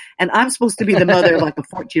 16. And I'm supposed to be the mother of like a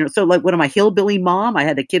 14-year-old. So like, what am I, hillbilly mom? I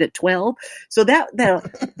had a kid at 12. So that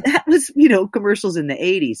was, commercials in the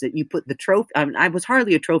 80s that you put the trophy. I mean, I was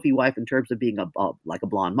hardly a trophy wife in terms of being like a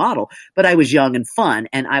blonde model, but I was young and fun.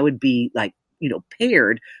 And I would be like,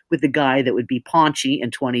 paired with the guy that would be paunchy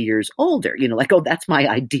and 20 years older, like, oh, that's my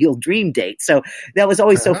ideal dream date. So that was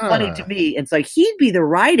always so funny to me. And so he'd be the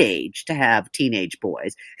right age to have teenage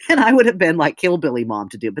boys. And I would have been like hillbilly mom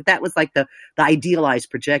to do, but that was like the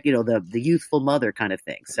idealized project, the youthful mother kind of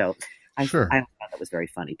thing. So I thought that was very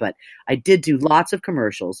funny, but I did do lots of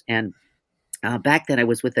commercials. And back then I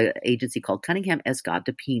was with an agency called Cunningham Escott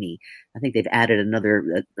DePini. I think they've added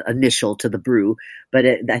another initial to the brew, but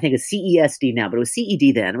I think it's CESD now, but it was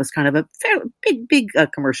CED then. It was kind of a big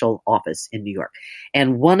commercial office in New York.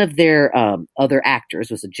 And one of their other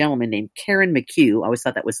actors was a gentleman named Karen McHugh. I always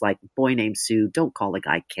thought that was like boy named Sue. Don't call a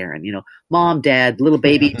guy Karen, mom, dad, little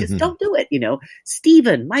baby, just don't do it,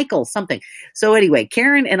 Stephen, Michael, something. So anyway,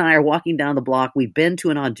 Karen and I are walking down the block. We've been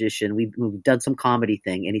to an audition. We've done some comedy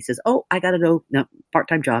thing. And he says, oh, I got to know. No,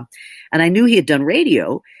 part-time job. And I knew he had done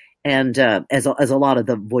radio, and as a lot of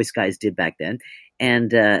the voice guys did back then.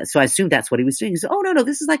 And so I assumed that's what he was doing. He said, oh, no,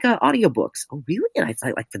 this is like audiobooks. Oh, really? And I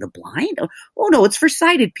thought, like, for the blind? Oh, no, it's for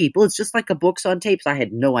sighted people. It's just like a books on tapes. I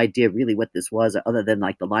had no idea really what this was other than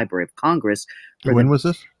like the Library of Congress. When was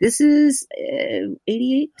this? This is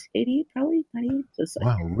 88 probably, 98. So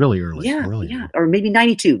wow, really early. Yeah, really yeah. early. Or maybe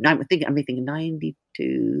 92. I'm thinking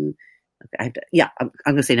 92. Okay, I'm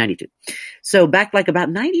going to say 92. So back like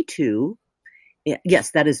about 92.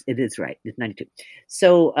 Yes, it is right. It's 92.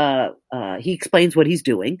 So he explains what he's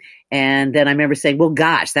doing. And then I remember saying, well,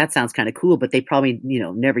 gosh, that sounds kind of cool, but they probably,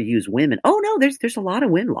 never use women. Oh, no, there's a lot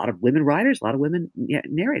of women writers, a lot of women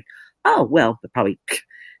narrate. Oh, well, but probably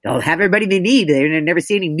they'll have everybody they need. They never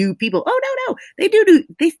see any new people. Oh, no, they do.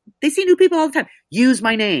 They see new people all the time. Use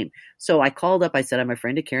my name. So I called up. I said, I'm a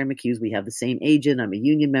friend of Karen McHugh. We have the same agent. I'm a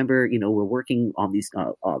union member. We're working on these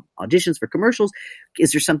auditions for commercials.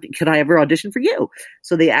 Is there something? Could I ever audition for you?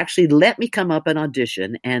 So they actually let me come up and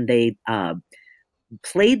audition, and they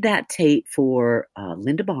played that tape for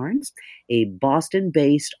Linda Barnes, a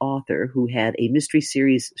Boston-based author who had a mystery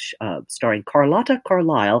series starring Carlotta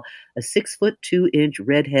Carlisle, a 6'2"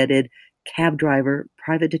 redheaded cab driver,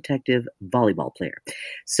 private detective, volleyball player.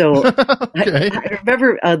 So Okay. I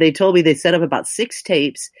remember they told me they set up about 6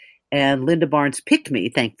 tapes, and Linda Barnes picked me,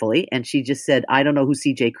 thankfully, and she just said, I don't know who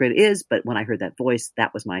CJ Crit is, but when I heard that voice,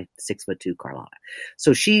 that was my 6'2" Carlotta.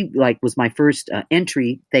 So she was my first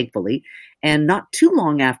entry, thankfully. And not too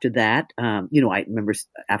long after that, I remember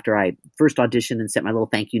after I first auditioned and sent my little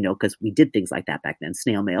thank you note, because we did things like that back then,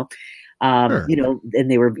 snail mail, Sure. and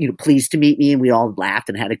they were, pleased to meet me, and we all laughed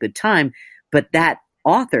and had a good time. But that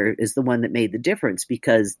author is the one that made the difference,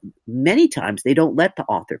 because many times they don't let the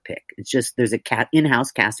author pick. It's just there's a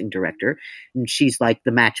in-house casting director, and she's like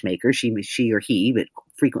the matchmaker. She or he, but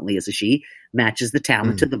frequently is a she, matches the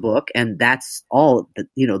talent to the book, and that's all.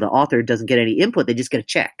 The author doesn't get any input; they just get a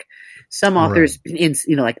check. Some authors,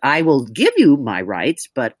 like I will give you my rights,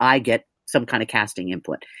 but I get some kind of casting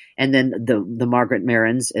input. And then the Margaret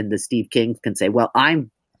Marins and the Steve King can say, well,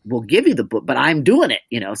 we'll give you the book, but I'm doing it,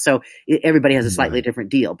 so everybody has a slightly different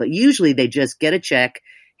deal, but usually they just get a check,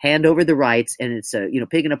 hand over the rights, and it's a,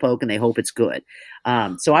 pig in a poke, and they hope it's good.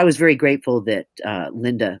 So I was very grateful that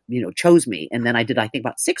Linda, chose me. And then I did, I think,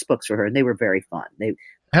 about 6 books for her, and they were very fun.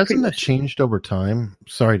 Hasn't that changed over time?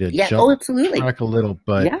 Sorry to jump absolutely. back a little,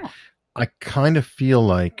 but I kind of feel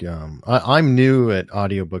like I'm new at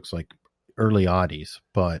audiobooks, like early oddies,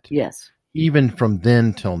 but yes, even from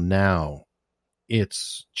then till now,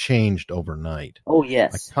 it's changed overnight. Oh,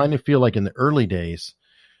 yes. I kind of feel like in the early days,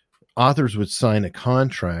 authors would sign a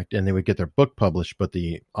contract and they would get their book published, but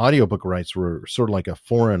the audiobook rights were sort of like a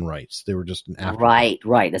foreign rights. They were just an afterthought.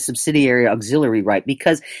 Right. A subsidiary auxiliary right,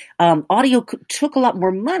 because audio took a lot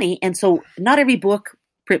more money, and so not every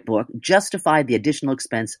print book justified the additional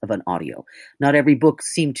expense of an audio. Not every book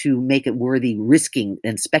seemed to make it worthy risking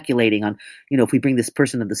and speculating on, if we bring this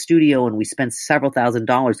person to the studio and we spend several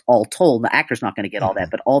 $1,000s all told, the actor's not going to get all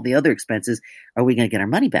that, but all the other expenses, are we going to get our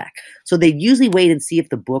money back? So they usually wait and see if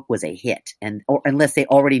the book was a hit, or unless they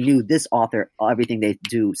already knew this author, everything they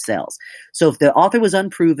do sells. So if the author was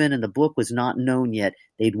unproven and the book was not known yet,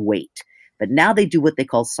 they'd wait. But now they do what they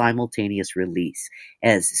call simultaneous release,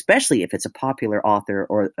 especially if it's a popular author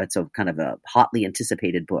or it's a kind of a hotly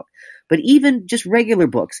anticipated book. But even just regular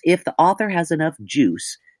books, if the author has enough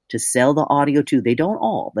juice to sell the audio to, they don't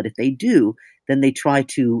all, but if they do, then they try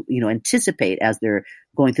to, anticipate as they're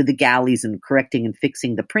going through the galleys and correcting and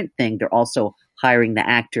fixing the print thing. They're also hiring the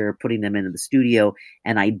actor, putting them into the studio,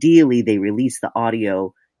 and ideally they release the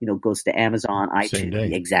audio, goes to Amazon, Same iTunes.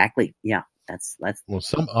 day. Exactly. Yeah. That's Well,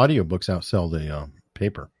 some audiobooks outsell the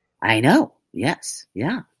paper. I know. Yes.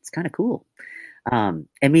 Yeah. It's kind of cool. I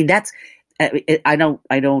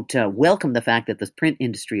don't welcome the fact that the print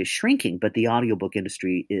industry is shrinking, but the audiobook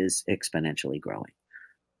industry is exponentially growing.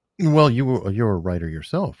 Well, you're a writer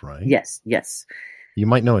yourself, right? Yes. You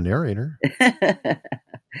might know a narrator.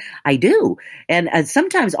 I do. And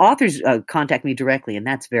sometimes authors contact me directly, and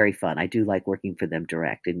that's very fun. I do like working for them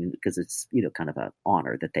direct, and because it's, kind of an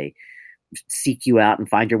honor that they seek you out and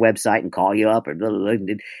find your website and call you up and blah, blah, blah,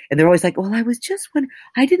 and they're always like, well,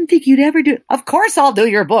 I didn't think you'd ever do it. Of course I'll do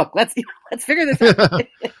your book. Let's figure this out.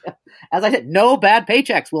 As I said, no bad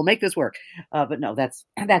paychecks. We'll make this work. But no, that's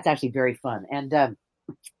actually very fun. And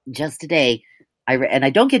just today, I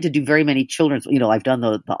don't get to do very many children's, I've done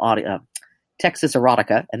the audio, Texas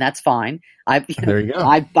erotica, and that's fine. There you go.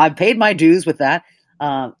 I've paid my dues with that.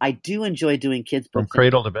 I do enjoy doing kids' books. From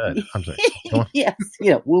cradle to bed. I'm sorry. Yes,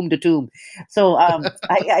 womb to tomb. So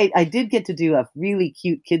I did get to do a really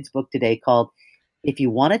cute kids' book today called "If You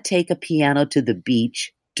Want to Take a Piano to the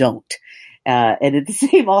Beach, Don't." And the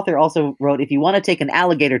same author also wrote, "If you want to take an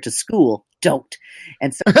alligator to school, don't."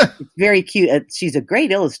 And so it's very cute. She's a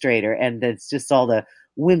great illustrator, and it's just all the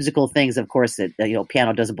whimsical things, of course, that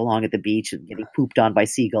piano doesn't belong at the beach and getting pooped on by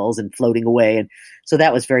seagulls and floating away. And so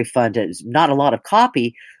that was very fun. Not a lot of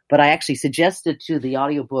copy, but I actually suggested to the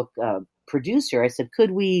audiobook producer, I said,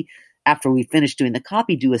 could we, after we finish doing the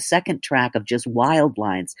copy, do a second track of just wild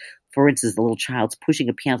lines? For instance, the little child's pushing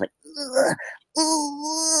a piano, like, ugh,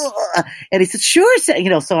 ugh. And he said, sure.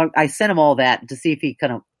 So I sent him all that to see if he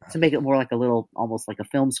to make it more like a little, almost like a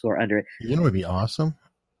film score under it. You know what would be awesome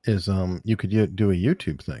is you could do a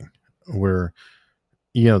YouTube thing where,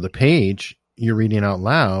 the page you're reading out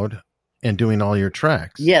loud and doing all your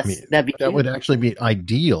tracks. Yes, that would actually be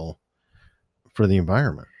ideal for the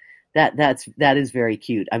environment. That is very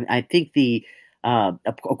cute. I think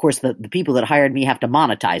of course the people that hired me have to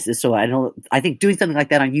monetize this. So I think doing something like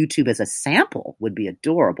that on YouTube as a sample would be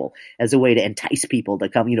adorable as a way to entice people to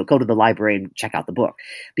come, go to the library and check out the book,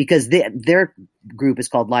 because their group is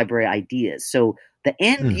called Library Ideas. So the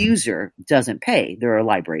end user doesn't pay. They're a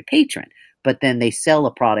library patron, but then they sell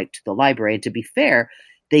a product to the library. And to be fair,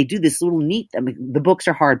 they do this little neat, the books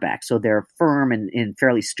are hardback, so they're firm and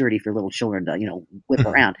fairly sturdy for little children to, whip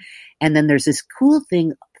around. And then there's this cool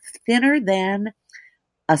thing, thinner than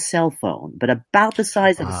a cell phone, but about the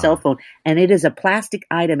size of a cell phone. And it is a plastic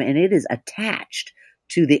item, and it is attached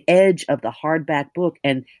to the edge of the hardback book.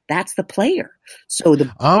 And that's the player. So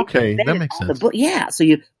that makes sense.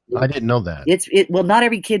 So I didn't know that. Well, not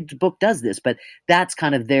every kid's book does this, but that's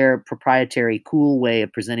kind of their proprietary, cool way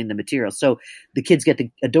of presenting the material. So the kids get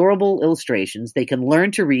the adorable illustrations. They can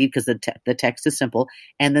learn to read because the text is simple,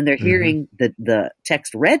 and then they're hearing the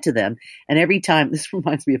text read to them. And every time, this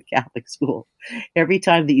reminds me of Catholic school, every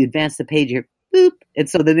time that you advance the page, you're boop, and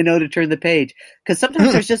so then they know to turn the page. Because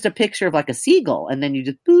sometimes there's just a picture of like a seagull, and then you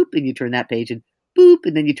just boop, and you turn that page, and boop,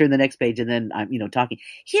 and then you turn the next page, and then I'm, talking.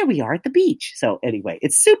 Here we are at the beach. So anyway,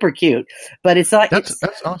 it's super cute, but it's like that's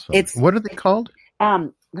awesome. What are they called?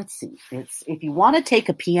 Let's see. It's If You Want to Take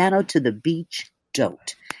a Piano to the Beach,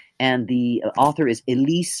 Don't. And the author is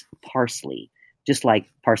Elise Parsley, just like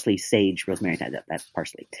parsley, sage, rosemary. That's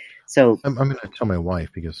parsley. So I'm going to tell my wife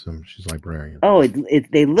because she's a librarian. Oh,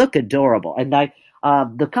 they look adorable, and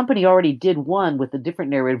the company already did one with a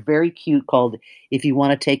different narrator, very cute, called "If You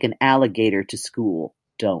Want to Take an Alligator to School,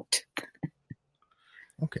 Don't."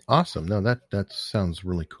 Okay, awesome. No, that sounds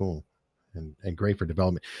really cool and great for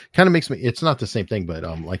development. Kind of makes me. It's not the same thing, but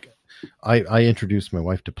I introduced my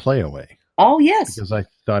wife to Playaway. Oh yes, because I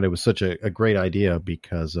thought it was such a great idea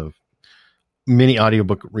because of many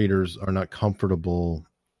audiobook readers are not comfortable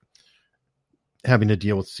having to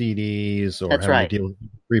deal with CDs or to deal with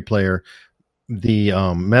replayer. The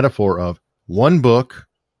metaphor of one book,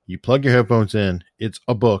 you plug your headphones in, it's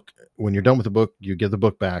a book. When you're done with the book, you give the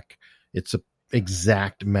book back. It's an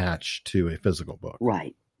exact match to a physical book.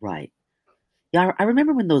 Right. Yeah, I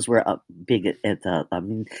remember when those were big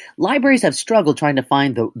libraries have struggled trying to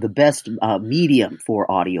find the best medium for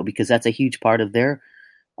audio, because that's a huge part of their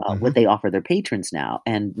what they offer their patrons now.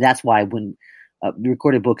 And that's why when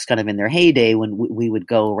recorded books kind of in their heyday, when we would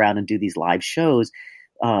go around and do these live shows,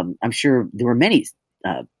 I'm sure there were many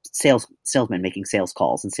salesmen making sales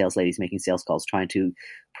calls and sales ladies making sales calls, trying to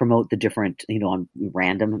promote the different, on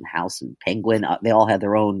Random House and Penguin. They all had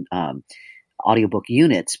their own audiobook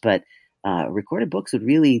units, but recorded books would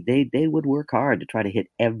really, they would work hard to try to hit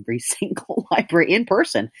every single library in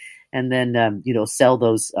person, and then sell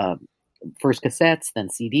those first cassettes, then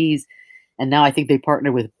CDs, and now I think they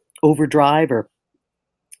partner with Overdrive or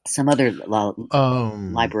some other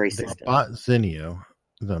library They system. bought Zinio,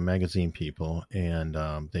 the magazine people, and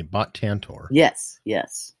they bought Tantor. Yes.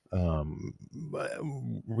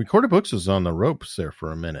 Recorded Books was on the ropes there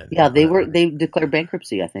for a minute. Yeah, they declared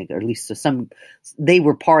bankruptcy, I think, or at least they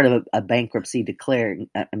were part of a bankruptcy declaring.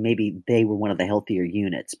 Maybe they were one of the healthier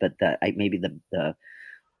units, but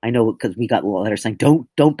I know because we got a letter saying,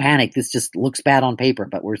 "Don't panic. This just looks bad on paper,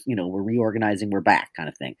 but we're reorganizing. We're back," kind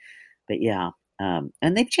of thing. But yeah.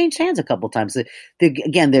 And they've changed hands a couple of times.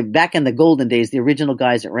 They're back in the golden days. The original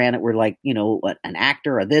guys that ran it were like, an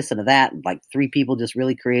actor or this and a that, like 3 people just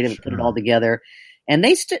really creative and put it all together. And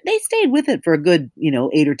they stayed with it for a good,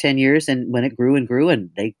 8 or 10 years. And when it grew and grew, and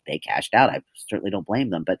they cashed out, I certainly don't blame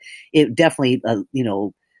them. But it definitely,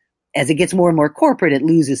 as it gets more and more corporate, it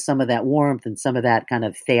loses some of that warmth and some of that kind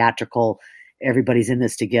of theatrical, everybody's in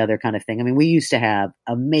this together kind of thing. I mean, we used to have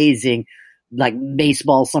amazing, like,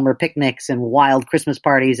 baseball summer picnics and wild Christmas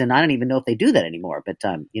parties, and I don't even know if they do that anymore. But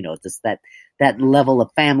just that level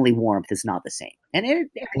of family warmth is not the same, and it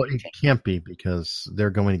can't be, because they're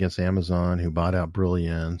going against Amazon, who bought out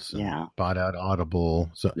Brilliance, bought out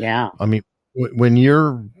Audible. So I mean, when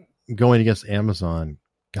you're going against Amazon,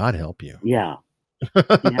 God help you. Yeah,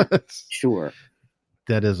 sure.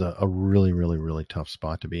 That is a really, really, really tough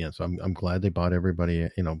spot to be in. So I'm glad they bought everybody,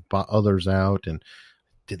 bought others out. And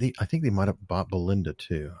I think they might have bought Belinda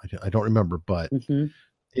too. I don't remember, but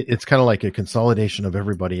it's kind of like a consolidation of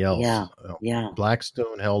everybody else. Yeah.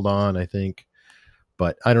 Blackstone held on, I think,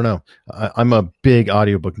 but I don't know. I'm a big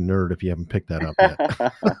audiobook nerd, if you haven't picked that up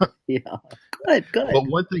yet. Yeah. Good. But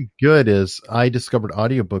one thing good is I discovered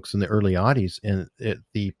audiobooks in the early aughties, and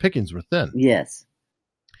the pickings were thin. Yes.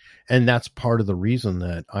 And that's part of the reason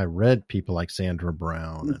that I read people like Sandra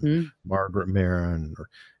Brown and Margaret Maron.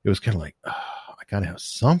 It was kind of like, I got to have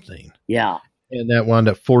something. Yeah. And that wound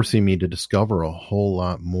up forcing me to discover a whole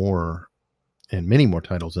lot more and many more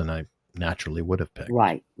titles than I naturally would have picked.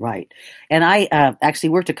 Right. And I actually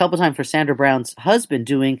worked a couple times for Sandra Brown's husband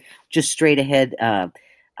doing just straight ahead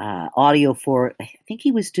audio for, I think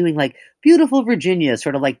he was doing like Beautiful Virginia,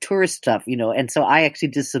 sort of like tourist stuff, and so I actually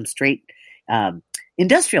did some straight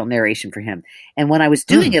industrial narration for him. And when I was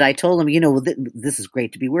doing it, I told him, this is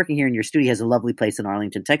great to be working here in your studio. He has a lovely place in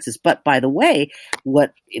Arlington, Texas. But by the way,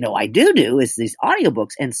 what, I do is these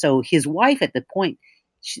audiobooks. And so his wife at the point,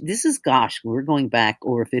 we're going back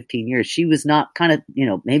over 15 years. She was not kind of,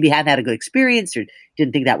 maybe hadn't had a good experience or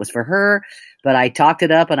didn't think that was for her. But I talked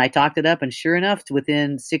it up. And sure enough,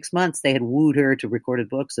 within 6 months, they had wooed her to Recorded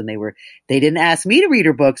Books. And they didn't ask me to read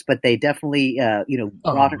her books, but they definitely,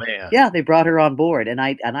 brought her. Man. Yeah, they brought her on board, and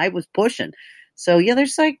I was pushing. So yeah,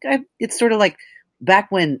 there's it's sort of like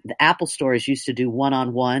back when the Apple stores used to do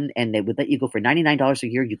one-on-one, and they would let you go for $99 a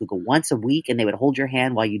year. You could go once a week, and they would hold your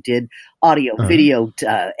hand while you did audio, video,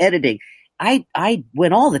 editing. I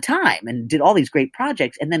went all the time and did all these great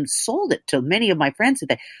projects, and then sold it to many of my friends.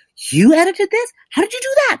 That you edited this? How did you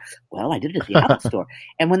do that? Well, I did it at the Apple store.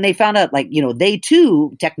 And when they found out, they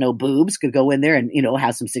too, techno boobs, could go in there and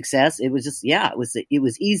have some success. It was just it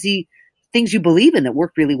was easy. Things you believe in that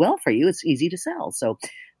worked really well for you, it's easy to sell. So,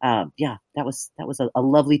 that was a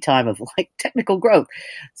lovely time of technical growth.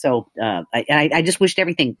 So, I just wished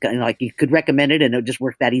everything you could recommend it and it just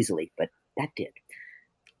worked that easily, but that did.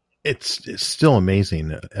 It's still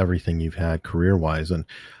amazing, everything you've had career wise. And,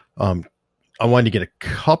 I wanted to get a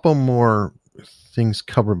couple more things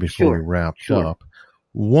covered before we wrapped up.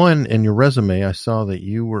 One, in your resume, I saw that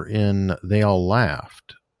you were in They All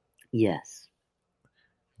Laughed. Yes.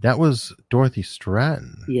 That was Dorothy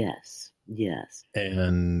Stratton. Yes.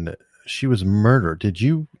 And she was murdered. Did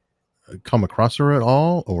you come across her at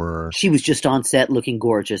all, or? She was just on set looking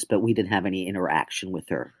gorgeous, but we didn't have any interaction with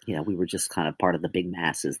her. We were just kind of part of the big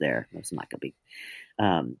masses there. It was like a big,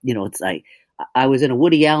 it's like, I was in a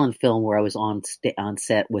Woody Allen film where I was on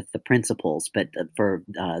set with the principals, but for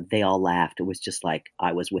They All Laughed, it was just like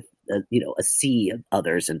I was with a sea of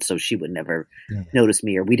others, and so she would never notice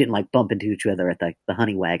me, or we didn't bump into each other at the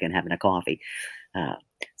Honey Wagon having a coffee.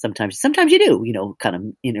 Sometimes you do, kind of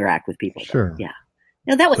interact with people. Sure. But, yeah.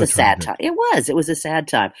 That was a sad time. It was a sad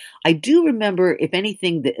time. I do remember, if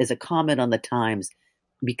anything, that as a comment on the times,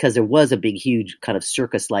 because there was a big, huge kind of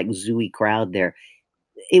circus-like zooey crowd there.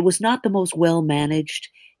 it was not the most well managed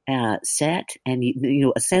set, and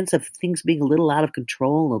a sense of things being a little out of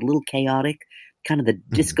control, a little chaotic, kind of the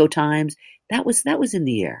disco times. That was in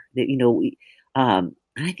the air.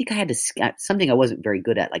 I think I had to something I wasn't very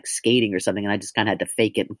good at, like skating or something, and I just kind of had to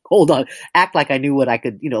fake it and hold on, act like I knew what I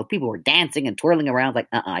could. People were dancing and twirling around, like,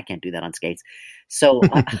 I can't do that on skates. So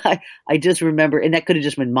I just remember, and that could have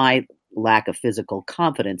just been my lack of physical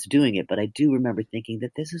confidence doing it, but I do remember thinking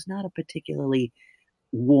that this is not a particularly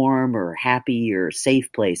warm or happy or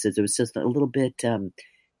safe place. It was just a little bit,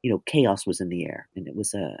 chaos was in the air, and it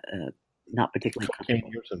was not particularly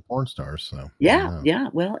comfortable. And porn stars, so yeah.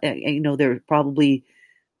 Well, they're probably,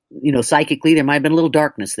 psychically there might have been a little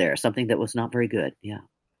darkness there, something that was not very good. Yeah.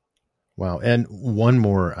 Wow. And one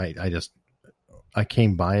more, I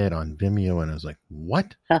came by it on Vimeo and I was like,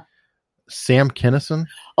 what? Huh? Sam Kinison?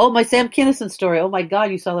 Oh, my Sam Kinison story. Oh my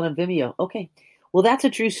God, you saw that on Vimeo. Okay. Well, that's a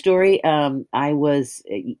true story. I was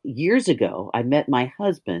years ago, I met my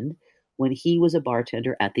husband when he was a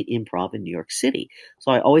bartender at the Improv in New York City.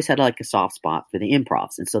 So I always had like a soft spot for the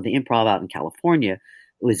improvs. And so the Improv out in California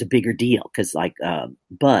was a bigger deal because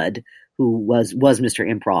Bud, who was Mr.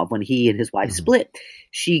 Improv when he and his wife split,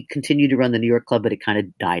 she continued to run the New York club, but it kind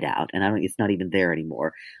of died out. And it's not even there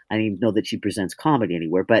anymore. I don't even know that she presents comedy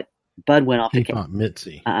anywhere, but Bud went off to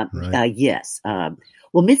Mitzi. Right? Yes.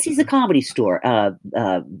 Well, Mitzi's a comedy store.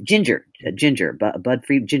 Ginger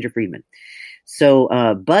Friedman.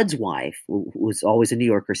 So Bud's wife, who was always a New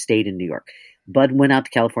Yorker, stayed in New York. Bud went out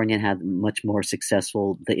to California and had much more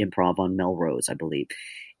successful the Improv on Melrose, I believe.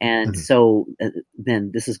 And so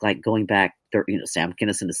then this is like going back, Sam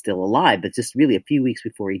Kinison is still alive, but just really a few weeks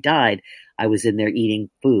before he died, I was in there eating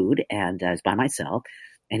food and I was by myself,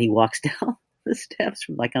 and he walks down the steps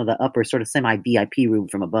from like on the upper sort of semi-VIP room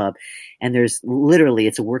from above. And there's literally,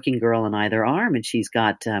 it's a working girl on either arm, and she's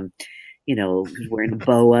got, wearing a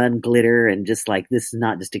boa and glitter, and just like, this is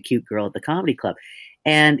not just a cute girl at the comedy club.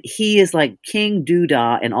 And he is like King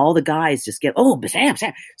Doodah, and all the guys just get, oh, Sam.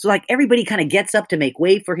 So like everybody kind of gets up to make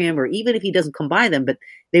way for him, or even if he doesn't come by them, but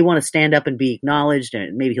they want to stand up and be acknowledged,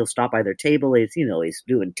 and maybe he'll stop by their table. He's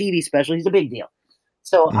doing TV special. He's a big deal.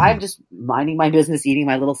 So I'm just minding my business, eating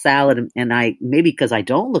my little salad, and I, maybe because I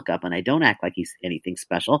don't look up and I don't act like he's anything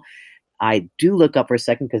special, I do look up for a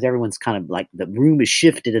second because everyone's kind of like, the room is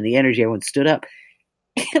shifted and the energy, everyone stood up.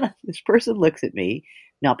 And this person looks at me,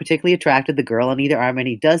 not particularly attracted, the girl on either arm, and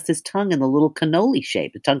he does this tongue in the little cannoli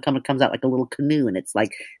shape. The tongue comes out like a little canoe, and it's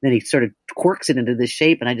like, then he sort of quirks it into this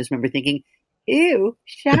shape. And I just remember thinking, ew,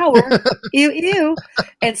 shower, ew.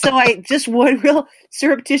 And so I just would real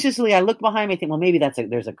surreptitiously, I look behind me, I think, well, maybe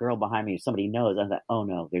there's a girl behind me, somebody knows. I thought, oh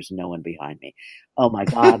no, there's no one behind me. Oh my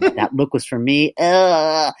God, that look was for me.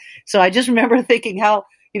 So I just remember thinking how,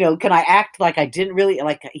 can I act like I didn't really,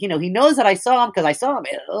 like, he knows that I saw him because I saw him.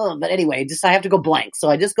 But anyway, I have to go blank. So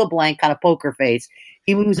I just go blank, kind of poker face.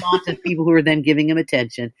 He moves on to people who are then giving him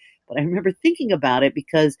attention. But I remember thinking about it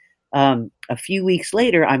because a few weeks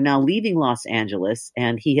later, I'm now leaving Los Angeles,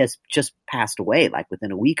 and he has just passed away, like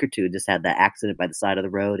within a week or two, just had that accident by the side of the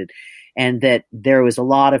road. And that there was a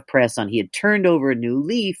lot of press on, he had turned over a new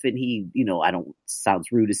leaf, and he,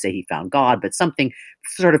 sounds rude to say he found God, but something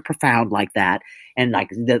sort of profound like that. And like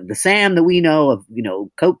the Sam that we know of,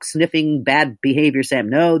 coke sniffing, bad behavior Sam,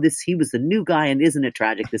 no, he was the new guy, and isn't it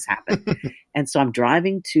tragic this happened? And so I'm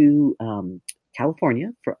driving to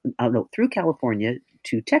California, through California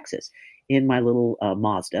to Texas in my little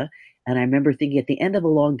Mazda. And I remember thinking at the end of a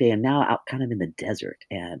long day, and now out kind of in the desert,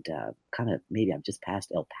 and kind of maybe I'm just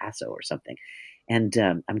past El Paso or something. And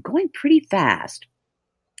I'm going pretty fast.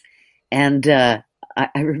 And I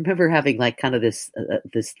remember having like kind of this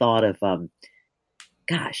thought of,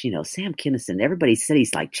 gosh, Sam Kinison, everybody said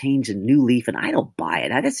he's like changed a new leaf, and I don't buy it.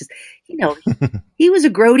 That's just, he was a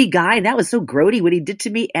grody guy, and that was so grody what he did to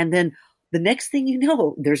me. And then the next thing you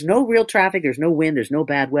know, there's no real traffic, there's no wind, there's no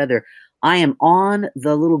bad weather. I am on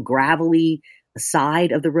the little gravelly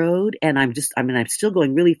side of the road, and I'm still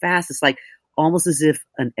going really fast. It's like almost as if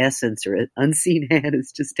an essence or an unseen hand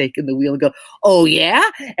has just taken the wheel and go, oh yeah?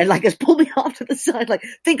 And like it's pulled me off to the side, like,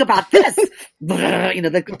 think about this.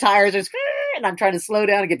 The tires are, and I'm trying to slow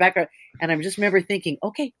down and get back. And I just remember thinking,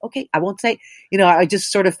 okay, I won't say, I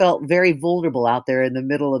just sort of felt very vulnerable out there in the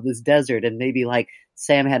middle of this desert, and maybe like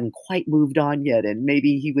Sam hadn't quite moved on yet. And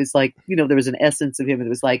maybe he was like, there was an essence of him, and it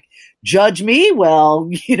was like, judge me? Well,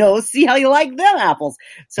 see how you like them apples.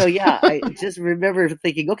 So yeah, I just remember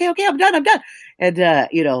thinking, okay, I'm done. And,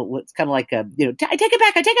 it's kind of like, I take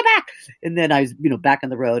it back. And then I was, back on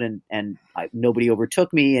the road, and nobody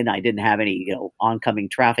overtook me, and I didn't have any, oncoming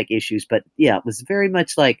traffic issues. But yeah, it was very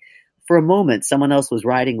much like for a moment, someone else was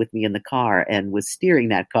riding with me in the car and was steering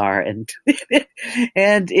that car, and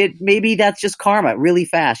maybe that's just karma, really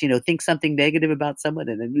fast. Think something negative about someone,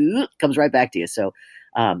 and then it comes right back to you. So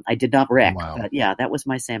I did not wreck. Wow. But yeah, that was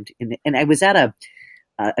my Sam. And I was at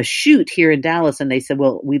a shoot here in Dallas, and they said,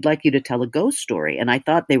 well, we'd like you to tell a ghost story. And I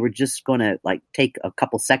thought they were just going to take a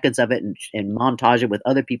couple seconds of it and montage it with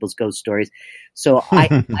other people's ghost stories. So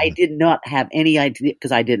I did not have any idea,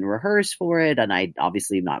 because I didn't rehearse for it. And I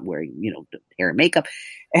obviously am not wearing, hair and makeup.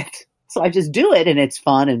 And so I just do it, and it's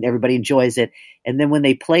fun and everybody enjoys it. And then when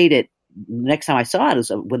they played it, the next time I saw it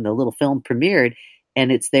was when the little film premiered,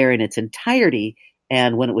 and it's there in its entirety.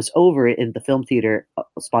 And when it was over in the film theater,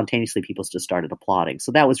 spontaneously people just started applauding.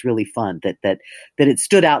 So that was really fun. That it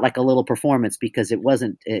stood out like a little performance, because it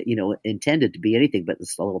wasn't intended to be anything but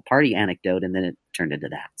this little party anecdote, and then it turned into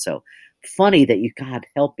that. So funny that God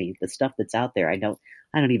help me, the stuff that's out there. I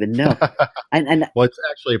don't even know. And well, it's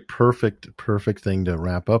actually a perfect thing to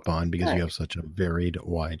wrap up on, because you have such a varied,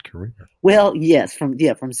 wide career. Well, yes, from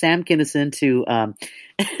Sam Kinison to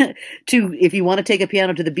to if you want to take a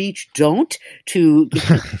piano to the beach, don't, to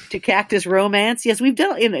Cactus Romance. Yes, we've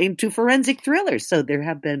done into forensic thrillers. So there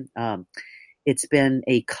have been. It's been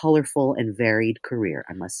a colorful and varied career,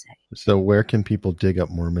 I must say. So where can people dig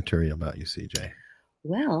up more material about you, CJ?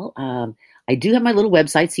 Well, I do have my little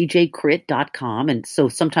website, cjcrit.com. And so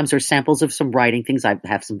sometimes there's samples of some writing things. I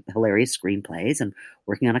have some hilarious screenplays and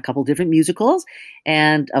working on a couple different musicals.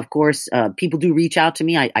 And of course, people do reach out to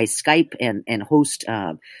me. I Skype and host.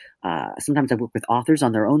 Sometimes I work with authors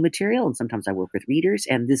on their own material, and sometimes I work with readers.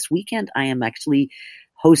 And this weekend I am actually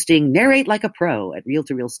hosting Narrate Like a Pro at Reel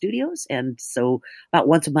to Reel Studios. And so about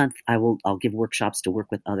once a month, I'll give workshops to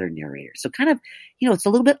work with other narrators. So kind of, it's a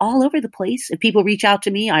little bit all over the place. If people reach out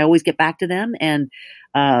to me, I always get back to them. And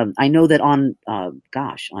I know that on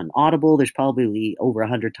Audible, there's probably over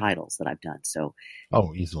 100 titles that I've done. So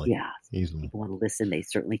easily. Yeah. Easily. If people want to listen, they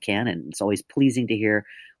certainly can. And it's always pleasing to hear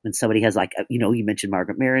when somebody has, you mentioned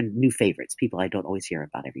Margaret Maron, new favorites, people I don't always hear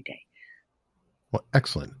about every day. Well,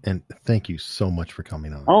 excellent. And thank you so much for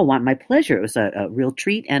coming on. Oh, my pleasure. It was a real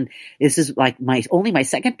treat. And this is only my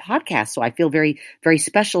second podcast. So I feel very, very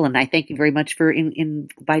special. And I thank you very much for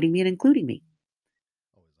inviting me and including me.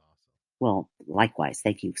 Always awesome. Well, likewise.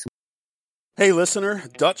 Thank you so much. Hey, listener.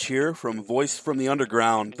 Dutch here from Voice from the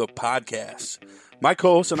Underground, the podcast. My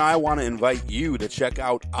co-host and I want to invite you to check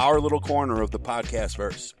out our little corner of the podcast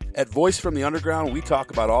verse. At Voice from the Underground, we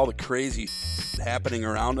talk about all the crazy happening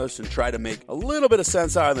around us and try to make a little bit of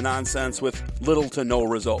sense out of the nonsense with little to no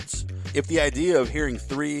results. If the idea of hearing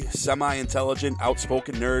three semi-intelligent,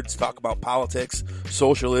 outspoken nerds talk about politics,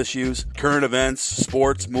 social issues, current events,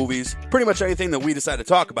 sports, movies, pretty much anything that we decide to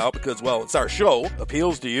talk about because, well, it's our show,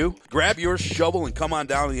 appeals to you, grab your shovel and come on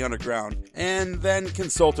down to the underground, and then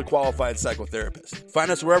consult a qualified psychotherapist.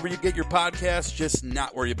 Find us wherever you get your podcasts, just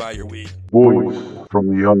not where you buy your weed. Voice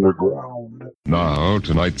from the Underground. Now,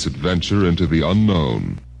 tonight's adventure into the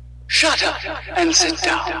unknown. Shut up and sit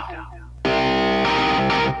down.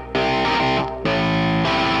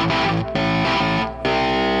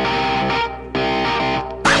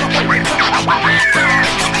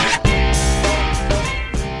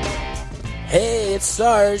 Hey, it's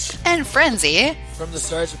Sarge and Frenzy from the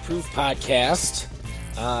Sarge Approved Podcast.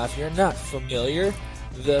 If you're not familiar,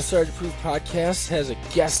 the Sarge Approved Podcast has a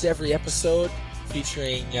guest every episode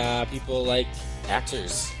featuring people like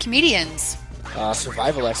actors, comedians,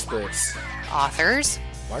 survival experts, authors,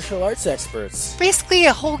 martial arts experts. Basically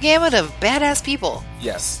a whole gamut of badass people.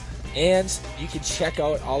 Yes. And you can check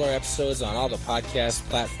out all our episodes on all the podcast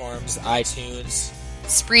platforms, iTunes,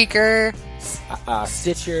 Spreaker,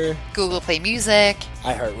 Stitcher, Google Play Music,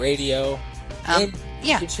 iHeartRadio. And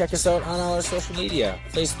you can check us out on all our social media,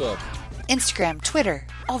 Facebook, Instagram, Twitter,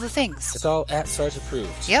 all the things. It's all at Sarge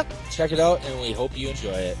Approved. Yep. Check it out, and we hope you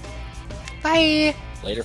enjoy it. Bye.